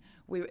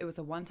 it was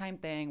a one-time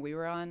thing. We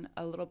were on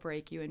a little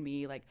break, you and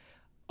me, like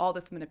all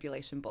this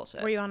manipulation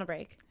bullshit. Were you on a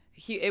break?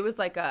 It was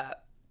like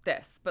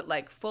this, but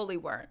like fully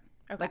weren't.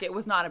 Okay. Like it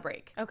was not a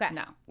break. Okay.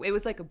 No, it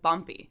was like a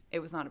bumpy. It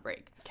was not a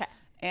break. Okay.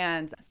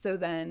 And so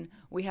then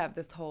we have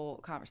this whole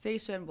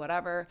conversation,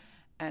 whatever.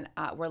 And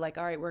we're like,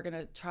 all right, we're going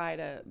to try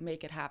to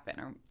make it happen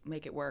or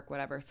make it work,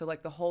 whatever. So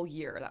like the whole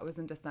year, that was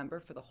in December,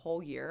 for the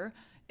whole year,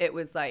 it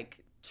was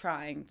like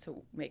trying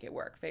to make it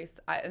work.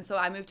 And so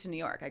I moved to New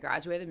York. I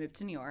graduated, moved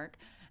to New York,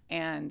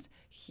 and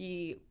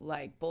he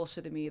like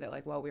bullshitted me that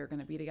like, well, we were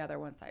going to be together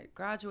once I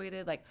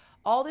graduated, like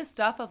all this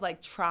stuff of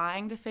like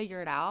trying to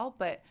figure it out.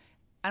 But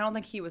I don't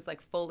think he was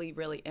like fully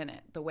really in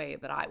it the way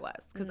that I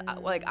was. Cause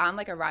like, I'm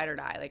like a ride or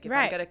die. Like if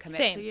I'm going to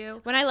commit to you.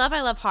 When I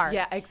love hard.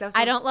 Yeah,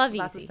 exactly. I don't love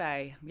easy. easy.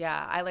 Say.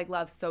 Yeah. I like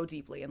love so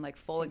deeply and like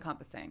full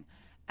encompassing.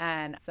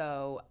 And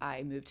so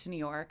I moved to New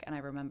York, and I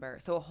remember,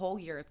 so a whole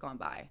year has gone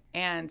by,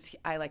 and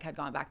I like had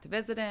gone back to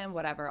visit him,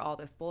 whatever, all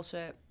this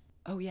bullshit.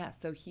 Oh yeah,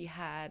 so he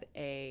had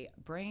a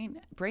brain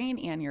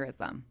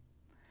aneurysm,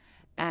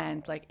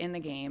 and like in the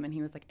game, and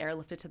he was like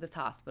airlifted to this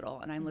hospital,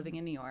 and I'm living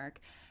in New York,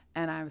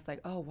 and I was like,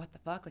 oh, what the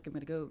fuck? Like I'm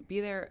gonna go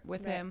be there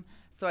with him.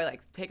 So I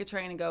like take a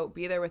train and go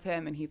be there with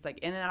him, and he's like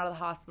in and out of the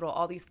hospital,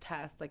 all these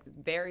tests, like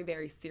very,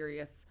 very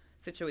serious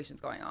situations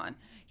going on.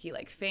 He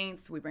like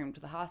faints, we bring him to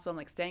the hospital. I'm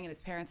like staying at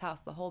his parents' house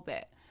the whole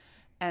bit,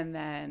 and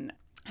then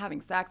having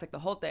sex, like the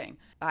whole thing.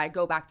 I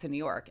go back to New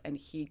York, and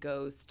he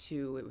goes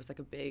to, it was like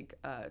a big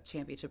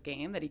championship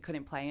game that he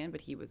couldn't play in,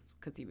 but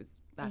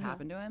that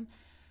happened to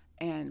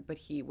him, but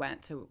he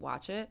went to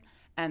watch it,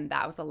 and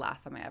that was the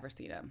last time I ever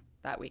seen him.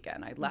 That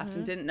weekend I left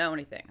and didn't know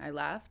anything. I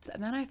left,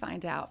 and then I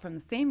find out from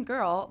the same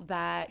girl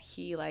that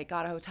he like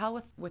got a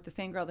hotel with the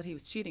same girl that he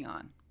was cheating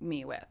on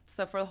me with.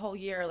 So for the whole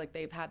year, like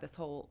they've had this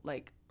whole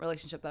like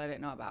relationship that I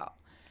didn't know about.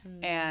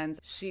 And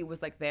she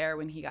was like there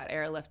when he got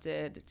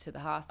airlifted to the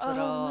hospital.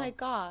 Oh my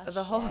gosh.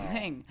 The whole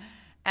thing.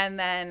 And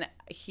then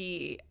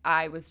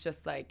I was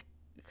just like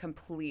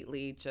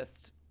completely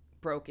just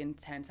broken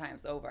 10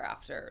 times over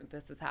after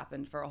this has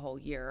happened for a whole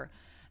year.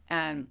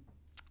 And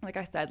like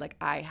I said, like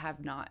I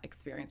have not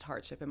experienced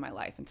hardship in my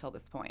life until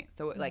this point.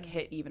 So it like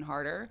hit even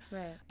harder.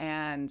 Right.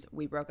 And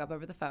we broke up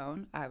over the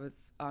phone. I was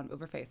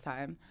over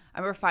FaceTime. I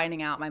remember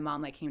finding out, my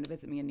mom like came to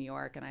visit me in New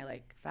York, and I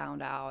like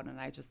found out, and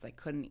I just like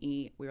couldn't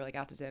eat. We were like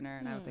out to dinner,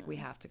 and I was like, we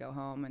have to go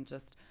home, and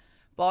just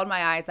bawled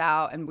my eyes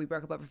out, and we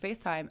broke up over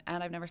FaceTime,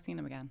 and I've never seen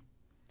him again.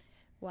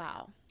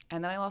 Wow.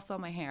 And then I lost all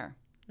my hair.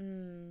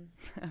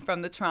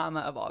 From the trauma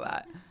of all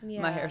that.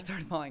 Yeah. My hair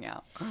started falling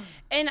out.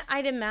 And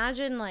I'd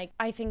imagine, like,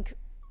 I think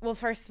well,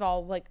 first of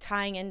all, like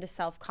tying into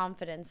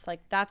self-confidence,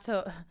 like that's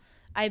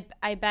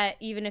I bet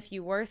even if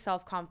you were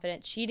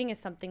self-confident, cheating is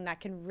something that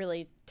can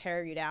really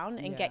tear you down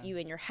and get you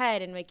in your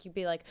head and make you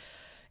be like,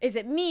 is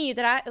it me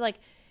that I like,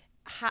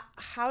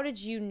 how did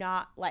you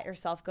not let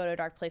yourself go to a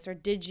dark place, or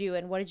did you,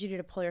 and what did you do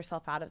to pull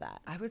yourself out of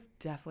that? I was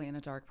definitely in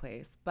a dark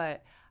place,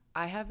 but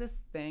I have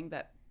this thing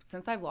that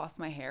since I've lost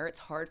my hair, it's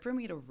hard for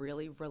me to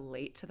really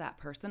relate to that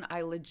person.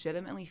 I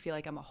legitimately feel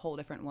like I'm a whole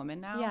different woman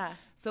now. Yeah.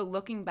 So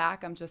looking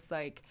back, I'm just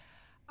like,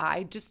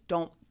 I just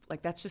don't,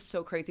 like, that's just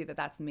so crazy that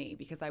that's me,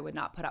 because I would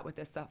not put up with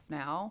this stuff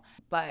now.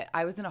 But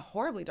I was in a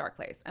horribly dark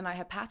place, and I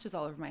had patches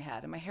all over my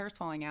head, and my hair's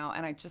falling out,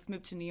 and I just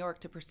moved to New York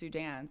to pursue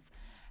dance.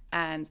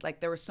 And like,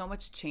 there was so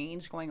much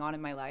change going on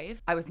in my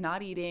life. I was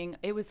not eating.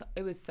 It was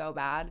so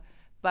bad.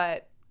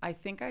 But I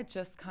think I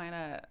just kind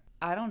of,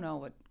 I don't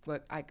know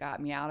what I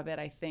got me out of it.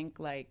 I think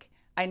like,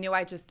 I knew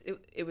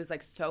it was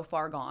like so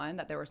far gone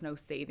that there was no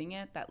saving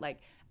it, that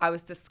like I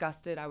was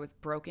disgusted, I was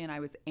broken,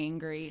 I was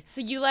angry.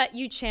 So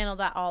you channel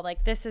that all,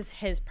 like, this is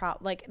his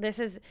problem, like this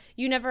is,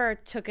 you never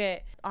took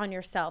it on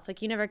yourself,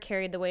 like you never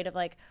carried the weight of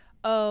like,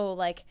 oh,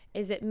 like,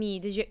 is it me?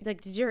 Did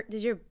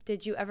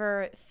you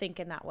ever think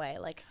in that way?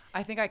 Like,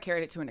 I think I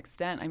carried it to an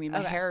extent. I mean,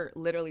 my hair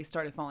literally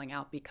started falling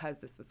out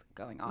because this was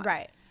going on.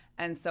 Right.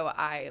 And so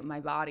my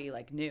body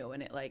like knew,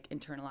 and it like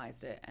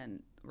internalized it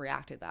and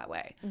reacted that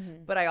way.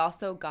 Mm-hmm. But I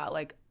also got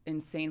like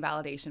insane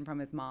validation from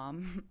his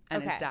mom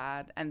and his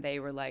dad, and they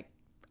were like,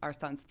 our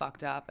son's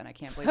fucked up, and I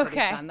can't believe that he's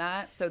done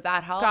that. So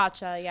that helped.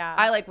 Gotcha, yeah.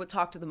 I like would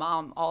talk to the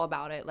mom all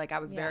about it. Like I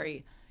was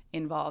very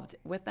involved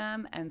with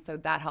them, and so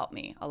that helped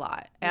me a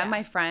lot. And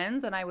my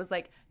friends, and I was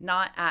like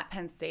not at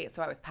Penn State,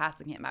 so I was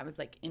passing him. I was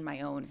like in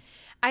my own.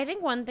 I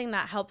think one thing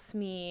that helps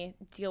me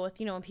deal with,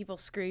 when people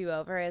screw you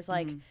over is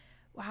like,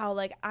 wow,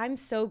 like I'm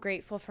so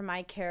grateful for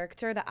my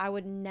character that I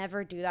would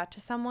never do that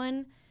to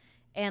someone.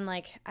 And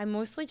like, I'm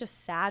mostly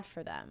just sad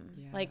for them.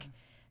 Yeah. Like,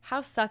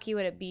 how sucky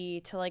would it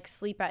be to like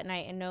sleep at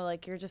night and know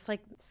like you're just like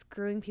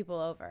screwing people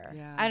over?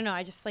 Yeah. I don't know.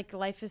 I just like,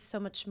 life is so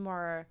much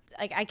more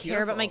like, I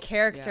care about my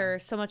character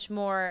so much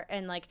more,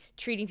 and like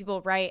treating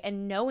people right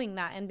and knowing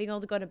that and being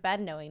able to go to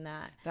bed knowing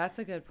that. That's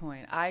a good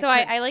point.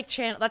 I like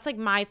channel. That's like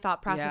my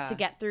thought process to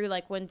get through.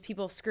 Like when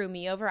people screw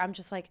me over, I'm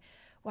just like,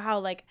 wow,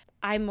 like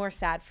I'm more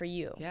sad for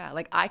you. Yeah,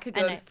 like I could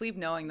go to sleep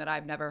knowing that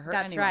I've never hurt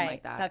anyone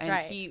like that. That's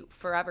and he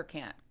forever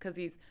can't, because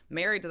he's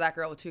married to that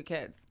girl with 2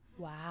 kids.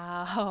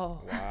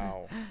 Wow.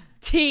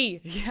 T.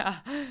 Yeah.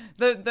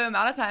 The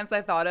amount of times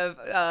I thought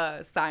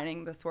of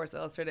signing the Sports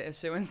Illustrated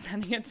issue and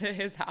sending it to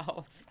his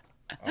house.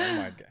 Oh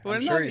my God.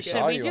 I'm sure he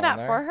saw you. Should we do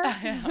that for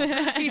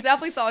her? He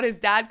definitely saw it. His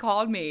dad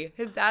called me.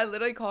 His dad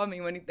literally called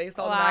me when they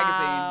saw the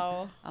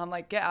magazine. I'm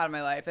like, get out of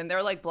my life. And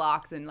they're like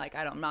blocks, and like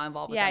I'm not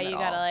involved with them at all. Yeah, you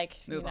gotta like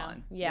move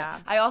on. Yeah.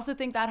 I also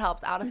think that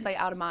helps. Out of sight,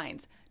 out of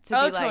mind. To be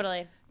like,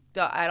 totally.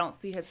 I don't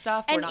see his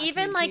stuff. And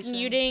even like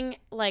muting,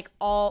 like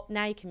all,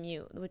 now you can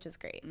mute, which is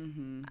great.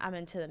 Mm-hmm. I'm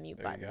into the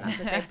mute button. That's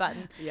a great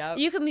button. Yep.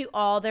 You can mute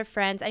all their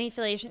friends, any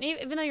affiliation,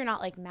 even though you're not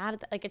like mad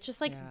at that. Like, it's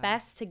just like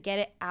best to get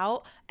it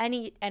out.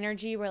 Any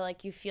energy where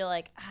like you feel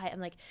like,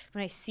 I'm like,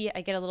 when I see it,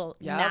 I get a little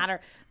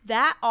madder.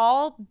 That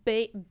all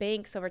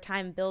banks over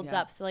time, builds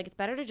up. So like, it's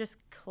better to just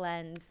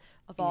cleanse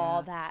of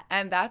all that.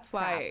 And that's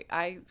why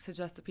I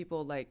suggest to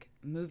people like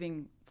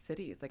moving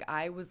cities. Like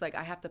I was like,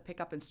 I have to pick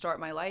up and start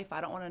my life.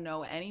 I don't want to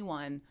know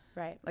anyone.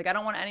 Right. Like I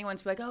don't want anyone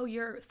to be like, oh,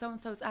 you're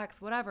so-and-so's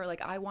ex, whatever.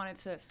 Like I wanted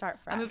to start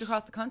fresh. I moved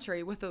across the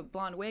country with a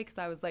blonde wig because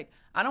I was like,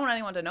 I don't want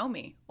anyone to know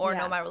me or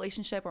know my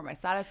relationship or my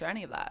status or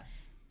any of that.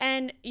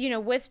 And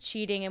with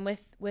cheating and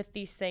with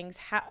these things,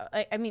 how,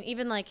 I mean,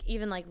 even like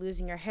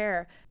losing your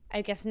hair,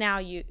 I guess now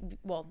you're in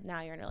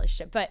a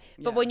relationship, but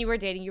when you were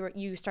dating,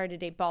 you started to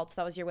date bald, so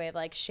that was your way of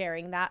like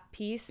sharing that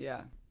piece.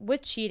 Yeah.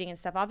 With cheating and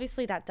stuff,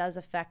 obviously that does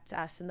affect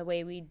us in the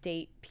way we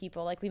date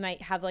people. Like we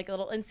might have like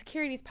little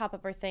insecurities pop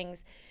up or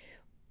things.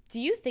 Do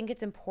you think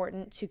it's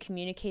important to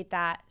communicate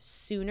that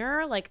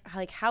sooner? Like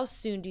how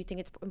soon do you think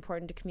it's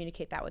important to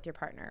communicate that with your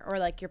partner or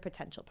like your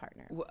potential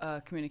partner?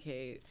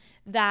 Communicate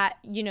that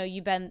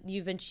you've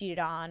been cheated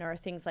on or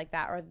things like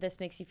that, or this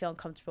makes you feel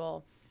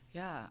uncomfortable.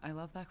 Yeah, I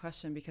love that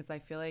question because I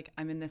feel like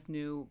I'm in this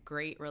new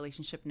great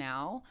relationship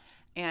now,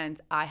 and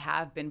I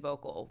have been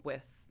vocal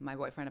with my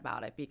boyfriend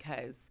about it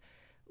because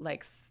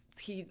like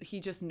he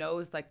just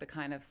knows like the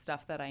kind of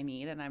stuff that I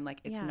need, and I'm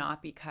like, it's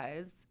not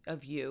because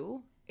of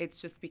you.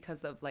 It's just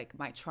because of like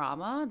my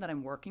trauma that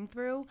I'm working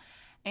through.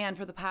 And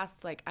for the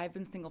past, like I've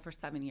been single for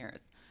 7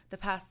 years. The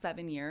past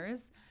 7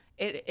 years,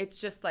 it's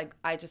just like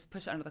I just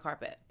push it under the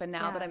carpet. But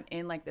now that I'm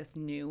in like this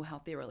new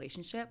healthy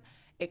relationship,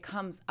 it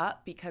comes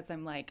up because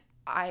I'm like,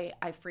 I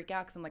freak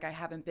out because I'm like, I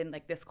haven't been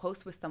like this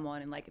close with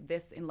someone and like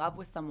this in love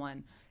with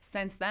someone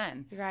since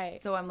then.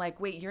 Right. So I'm like,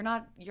 wait, you're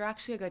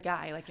actually a good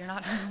guy. Like you're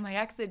not my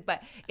ex,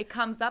 but it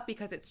comes up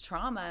because it's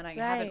trauma and I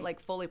haven't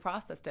like fully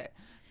processed it.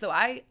 So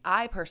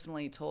I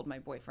personally told my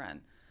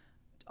boyfriend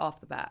off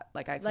the bat,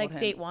 like I told him. Like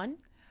date one?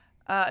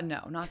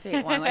 No, not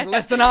date one. Like,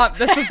 listen up.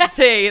 This is the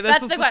tea.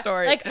 This is the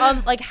story.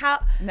 Like how?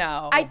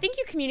 No. I think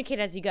you communicate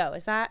as you go.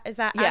 Is that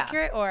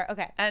accurate or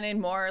okay? And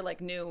in more like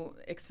new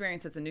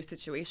experiences and new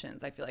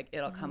situations, I feel like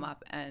it'll come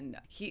up. And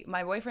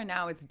my boyfriend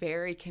now is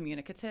very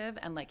communicative,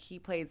 and like he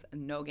plays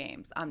no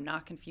games. I'm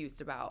not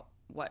confused about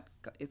what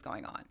is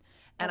going on.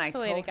 And That's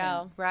the way to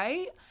go.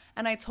 Right?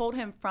 And I told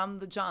him from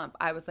the jump,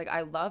 I was like,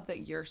 I love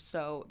that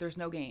there's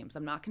no games.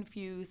 I'm not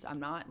confused. I'm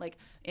not like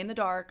in the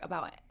dark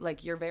about,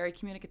 like, you're very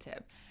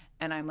communicative.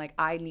 And I'm like,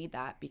 I need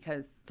that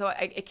because,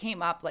 it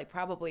came up like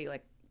probably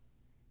like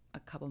a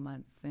couple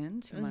months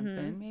in, 2 months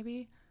in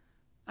maybe.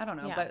 I don't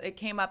know, but it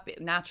came up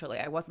naturally.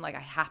 I wasn't like,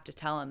 I have to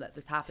tell him that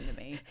this happened to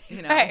me,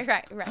 you know?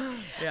 Right.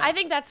 Yeah. I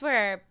think that's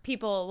where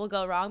people will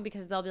go wrong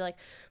because they'll be like,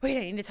 wait,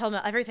 I need to tell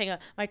them everything,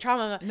 my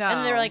trauma. No.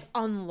 And they're like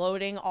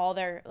unloading all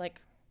their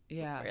like,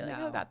 yeah, like,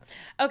 no. oh God.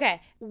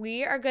 Okay,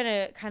 we are going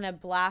to kind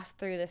of blast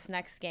through this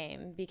next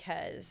game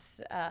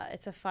because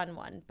it's a fun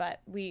one,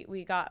 but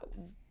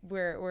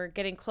we're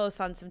getting close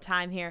on some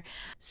time here.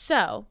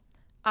 So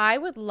I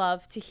would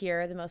love to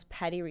hear the most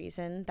petty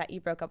reason that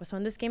you broke up with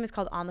someone. This game is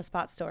called On the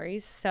Spot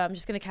Stories. So I'm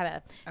just going to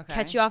kind of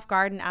catch you off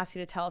guard and ask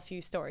you to tell a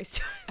few stories.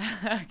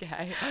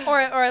 Okay.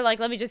 Or like,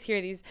 let me just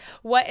hear these.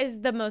 What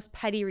is the most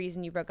petty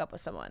reason you broke up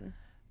with someone?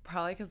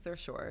 Probably because they're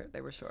short.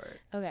 They were short.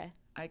 Okay.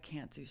 I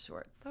can't do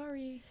short.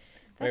 Sorry.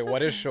 Wait,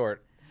 what is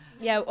short?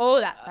 Yeah.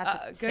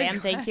 That's Sam.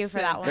 Thank you for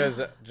that one.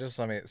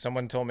 Because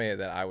someone told me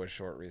that I was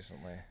short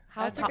recently.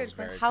 How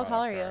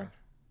tall are you?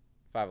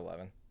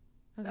 5'11".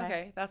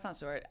 Okay, that's not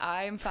short.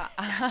 I'm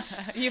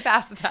you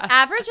passed the test.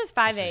 Average is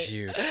 5'8". This is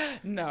huge.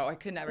 No, I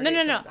could never.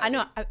 No. I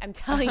know. I'm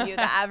telling you,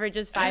 the average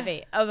is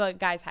 5'8" of a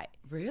guy's height.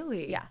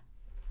 Really? Yeah.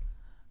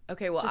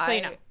 Okay. Well, just so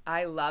you know.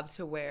 I love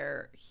to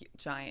wear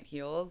giant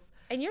heels.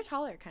 And you're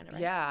taller, kind of,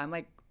 right? Yeah, I'm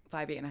like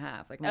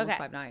 5'8.5", like almost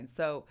 5'9".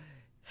 So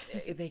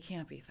they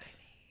can't be 5'8".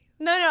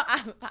 No,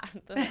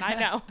 I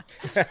know.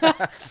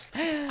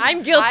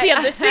 I'm guilty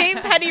of the same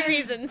petty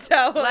reason.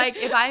 So, like,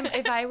 if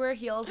I wear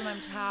heels and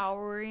I'm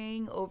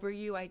towering over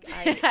you,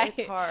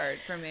 it's hard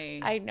for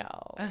me. I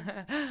know.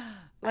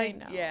 I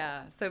know.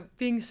 Yeah. So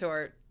being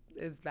short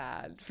is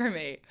bad for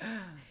me.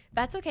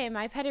 That's okay.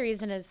 My petty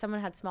reason is someone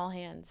had small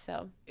hands.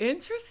 So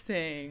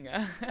interesting.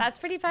 That's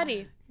pretty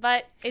petty.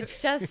 But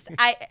it's just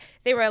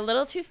they were a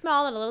little too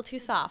small and a little too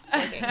soft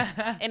looking.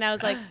 And I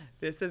was like,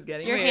 this is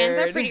getting your weird. hands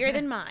are prettier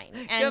than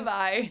mine. And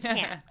goodbye. You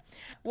can't.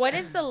 What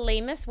is the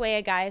lamest way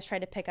a guy has tried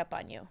to pick up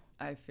on you?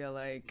 I feel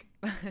like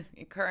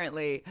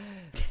currently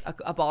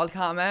a bald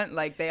comment,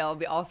 like they'll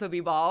also be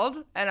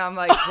bald, and I'm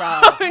like,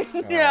 bro,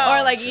 no.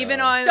 Or like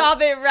even on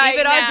stop it right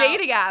even now. on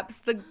dating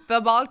apps, the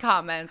bald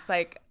comments,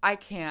 like I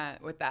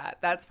can't with that.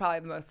 That's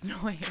probably the most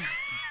annoying.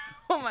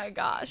 Oh my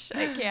gosh,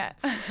 I can't.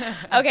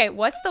 Okay,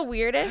 what's the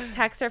weirdest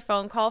text or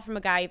phone call from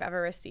a guy you've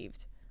ever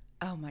received?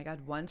 Oh my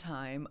God, one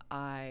time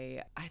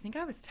I think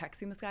I was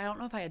texting this guy. I don't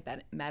know if I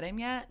had met him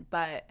yet,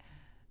 but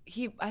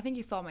I think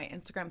he saw my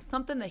Instagram,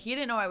 something that he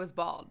didn't know I was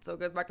bald. So it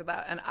goes back to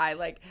that. And I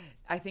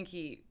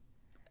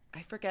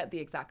forget the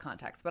exact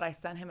context, but I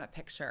sent him a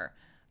picture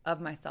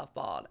of myself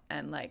bald.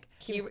 And like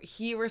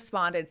he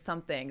responded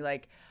something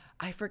like,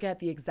 I forget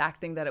the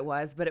exact thing that it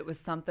was, but it was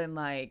something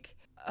like,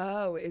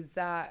 oh,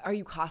 are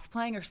you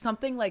cosplaying or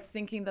something, like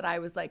thinking that I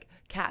was like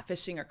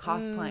catfishing or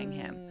cosplaying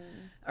him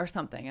or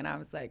something. And I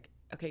was like,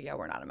 okay, yeah,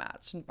 we're not a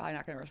match. I'm probably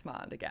not going to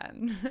respond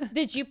again.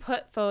 Did you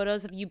put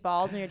photos of you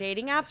bald in your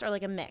dating apps or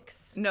like a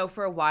mix? No,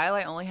 for a while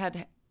I only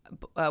had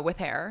with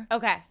hair.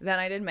 Okay. Then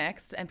I did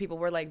mixed, and people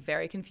were like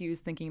very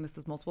confused thinking this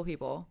was multiple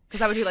people.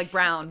 Because I would do like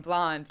brown,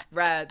 blonde,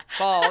 red,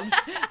 bald,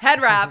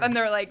 head wrap, and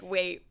they're like,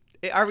 wait,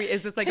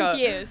 is this like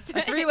a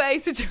three-way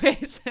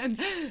situation?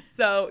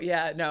 So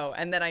yeah, no.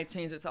 And then I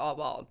changed it to all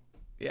bald.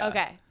 Yeah.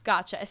 Okay,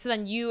 gotcha. So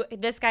then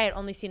this guy had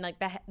only seen like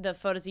the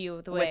photos of you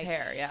with the wig. With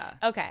hair, yeah.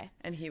 Okay.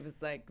 And he was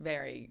like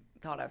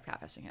thought I was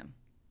catfishing him.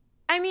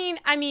 I mean,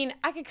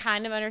 I could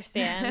kind of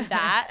understand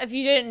that if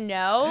you didn't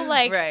know,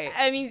 like, right.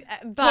 I mean,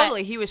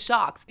 totally, he was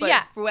shocked. But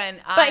yeah,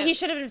 but he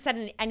should have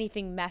said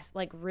anything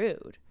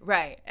rude.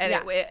 Right, and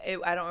yeah.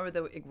 I don't remember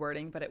the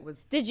wording, but it was.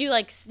 Did you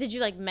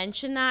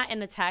mention that in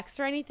the text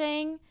or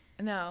anything?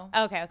 No.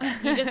 Okay.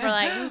 You just were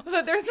like,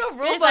 but there's no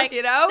rule book,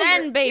 you know.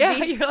 Send, baby.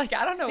 Yeah, you're like,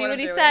 I don't know See what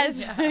he doing.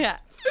 Says. Yeah.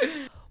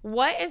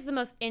 What is the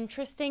most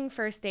interesting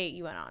first date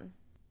you went on?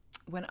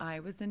 When I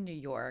was in New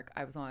York,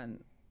 I was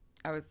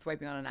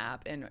swiping on an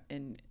app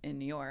in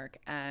New York,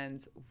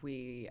 and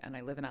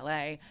I live in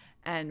LA,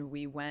 and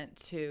we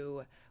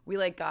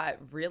got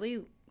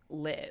really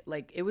lit.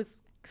 Like it was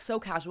so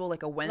casual,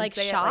 like a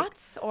Wednesday. Like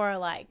shots or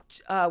like?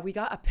 We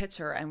got a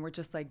pitcher, and we're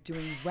just like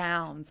doing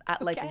rounds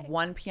at like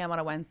 1 p.m. on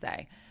a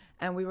Wednesday,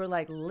 and we were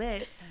like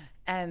lit.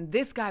 And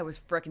this guy was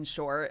freaking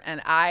short,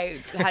 and so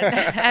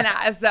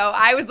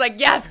I was like,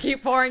 yes,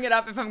 keep pouring it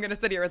up if I'm gonna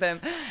sit here with him.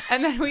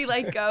 And then we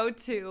go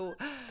to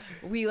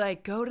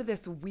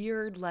this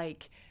weird,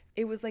 like,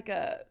 it was like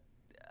a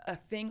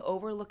thing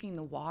overlooking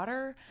the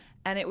water,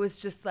 and it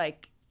was just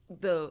like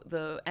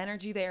the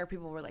energy there.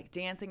 People were like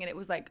dancing, and it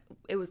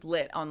was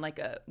lit on like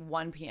a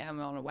 1 p.m.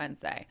 on a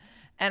Wednesday.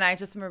 And I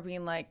just remember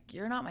being like,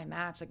 you're not my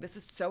match. Like, this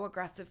is so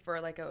aggressive for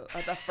like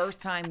the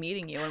first time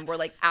meeting you. And we're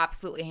like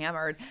absolutely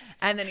hammered.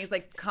 And then he's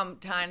like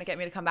trying to get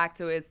me to come back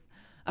to his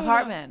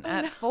apartment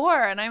at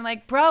 4. And I'm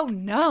like, bro,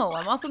 no.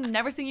 I'm also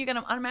never seeing you again.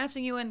 I'm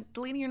unmatching you and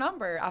deleting your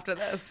number after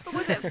this.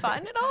 Was it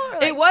fun at all? Or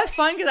like- it was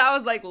fun because I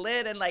was like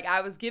lit. And like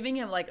I was giving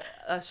him like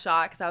a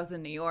shot because I was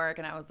in New York.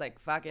 And I was like,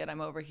 fuck it.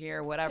 I'm over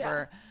here,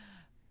 whatever. Yeah.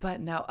 But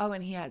no. Oh,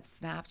 and he had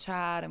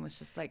Snapchat and was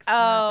just like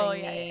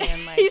snapping me.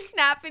 And like, he's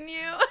snapping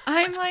you.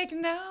 I'm like,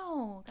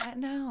 no.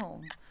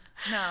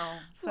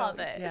 So, love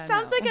it. Yeah,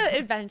 sounds like an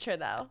adventure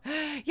though.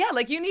 Yeah,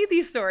 like you need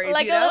these stories.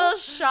 Like you a know? little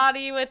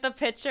shoddy with the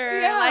picture.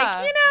 Yeah.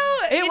 Like,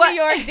 in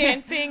New York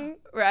dancing.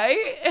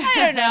 Right? I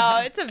don't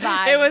know. It's a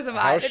vibe. It was a vibe.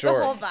 How it's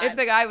short? a whole vibe. If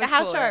the guy was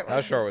How cooler. short?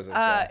 How short was this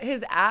guy?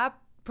 His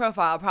app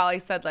profile probably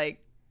said like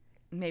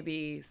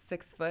maybe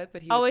 6 foot,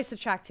 but he always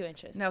subtract 2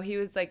 inches. No, he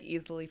was like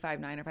easily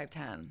 5'9" or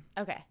 5'10".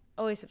 Okay.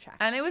 Always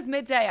subtract. And it was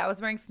midday. I was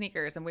wearing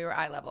sneakers and we were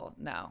eye level.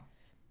 No.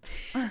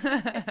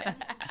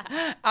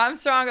 I'm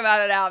strong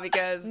about it now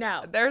because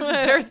no.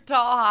 there's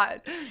tall,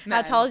 hot men.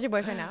 How tall is your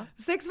boyfriend now?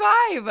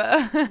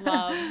 6'5".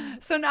 Love.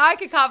 So now I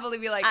could confidently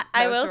be like,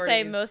 I will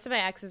say most of my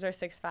exes are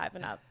 6'5"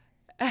 and up.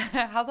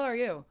 How tall are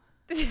you?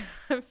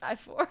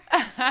 5'4".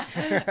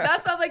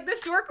 That's how like the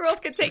short girls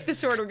could take the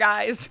shorter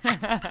guys.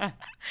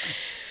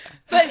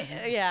 But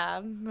yeah.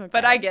 Okay.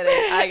 But I get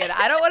it.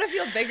 I don't want to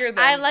feel bigger than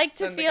I like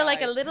to than feel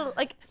like a little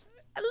thin.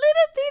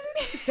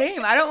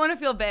 Same. I don't want to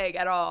feel big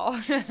at all.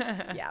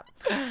 Yeah.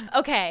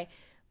 Okay.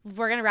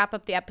 We're going to wrap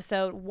up the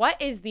episode.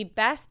 What is the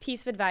best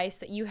piece of advice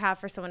that you have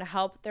for someone to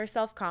help their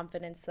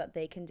self-confidence so that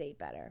they can date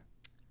better?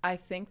 I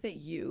think that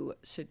you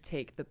should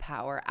take the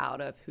power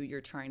out of who you're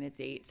trying to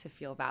date to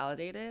feel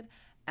validated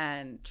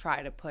and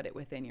try to put it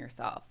within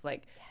yourself.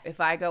 Like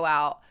if I go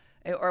out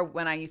or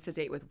when I used to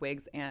date with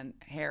wigs and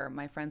hair,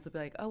 my friends would be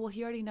like, oh, well,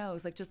 he already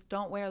knows. Like, just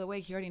don't wear the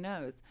wig. He already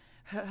knows.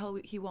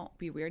 He won't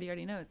be weird. He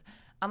already knows.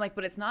 I'm like,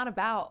 but it's not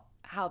about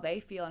how they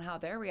feel and how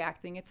they're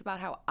reacting. It's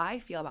about how I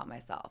feel about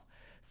myself.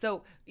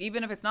 So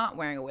even if it's not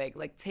wearing a wig,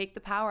 like take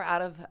the power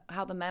out of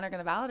how the men are going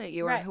to validate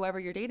you or whoever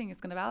you're dating is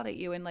going to validate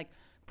you and like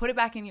put it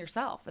back in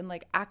yourself and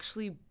like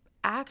actually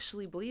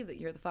believe that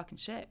you're the fucking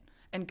shit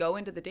and go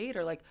into the date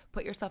or like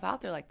put yourself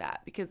out there like that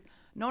because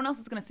no one else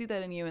is going to see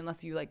that in you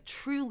unless you like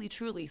truly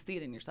see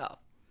it in yourself.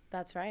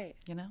 That's right.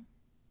 You know?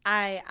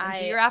 I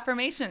do your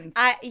affirmations.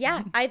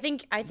 I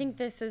think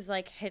this is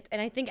like hit, and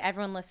I think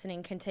everyone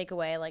listening can take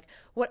away like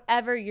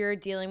whatever you're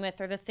dealing with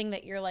or the thing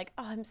that you're like,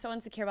 oh, I'm so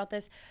insecure about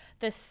this.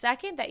 The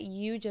second that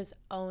you just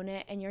own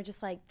it and you're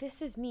just like,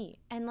 this is me,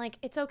 and like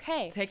it's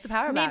okay. Take the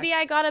power back. Maybe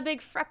I got a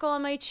big freckle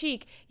on my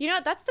cheek. You know,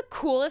 that's the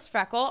coolest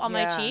freckle on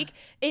my cheek.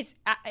 It's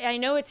I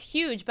know it's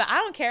huge, but I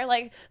don't care.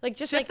 Like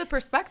just shift the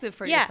perspective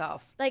for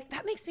yourself. Like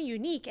that makes me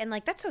unique and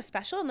like that's so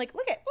special. And like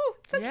look at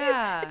it's so cute.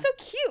 It's so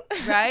cute.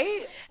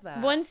 Right?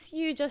 Once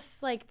you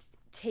just like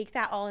take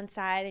that all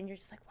inside and you're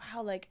just like,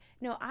 wow, like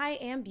no, I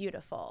am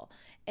beautiful,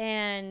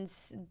 and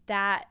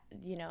that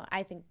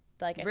I think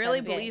like I really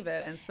said believe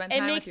it and spend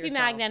time with yourself. It makes you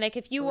magnetic.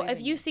 If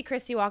you see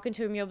Christie walk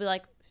into a room, you'll be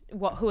like,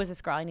 who is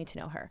this girl? I need to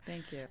know her.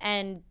 Thank you.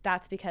 And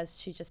that's because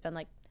she's just been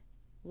like,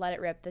 let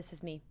it rip. This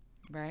is me.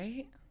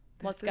 Right.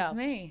 Let's go. This is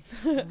me.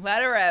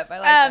 Let it rip. I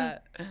like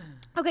that.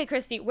 Okay,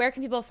 Christie, where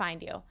can people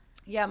find you?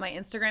 Yeah, my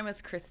Instagram is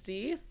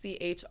Christie,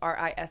 CHRISTIE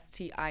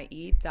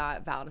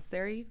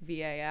 .Valdiserri,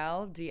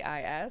 VALDISERRI.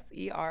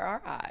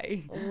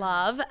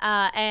 Love.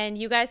 And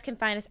you guys can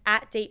find us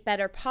at Date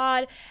Better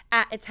Pod,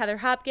 at It's Heather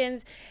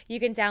Hopkins. You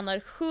can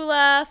download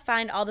Hula,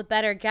 find all the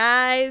better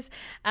guys,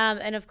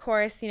 and of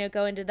course,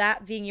 go into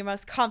that being your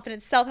most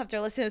confident self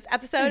after listening to this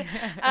episode.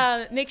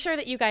 Make sure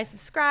that you guys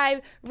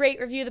subscribe, rate,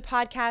 review the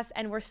podcast,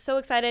 and we're so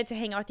excited to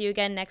hang out with you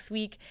again next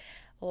week.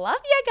 Love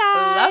ya,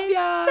 guys.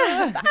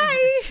 Love ya.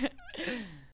 Bye.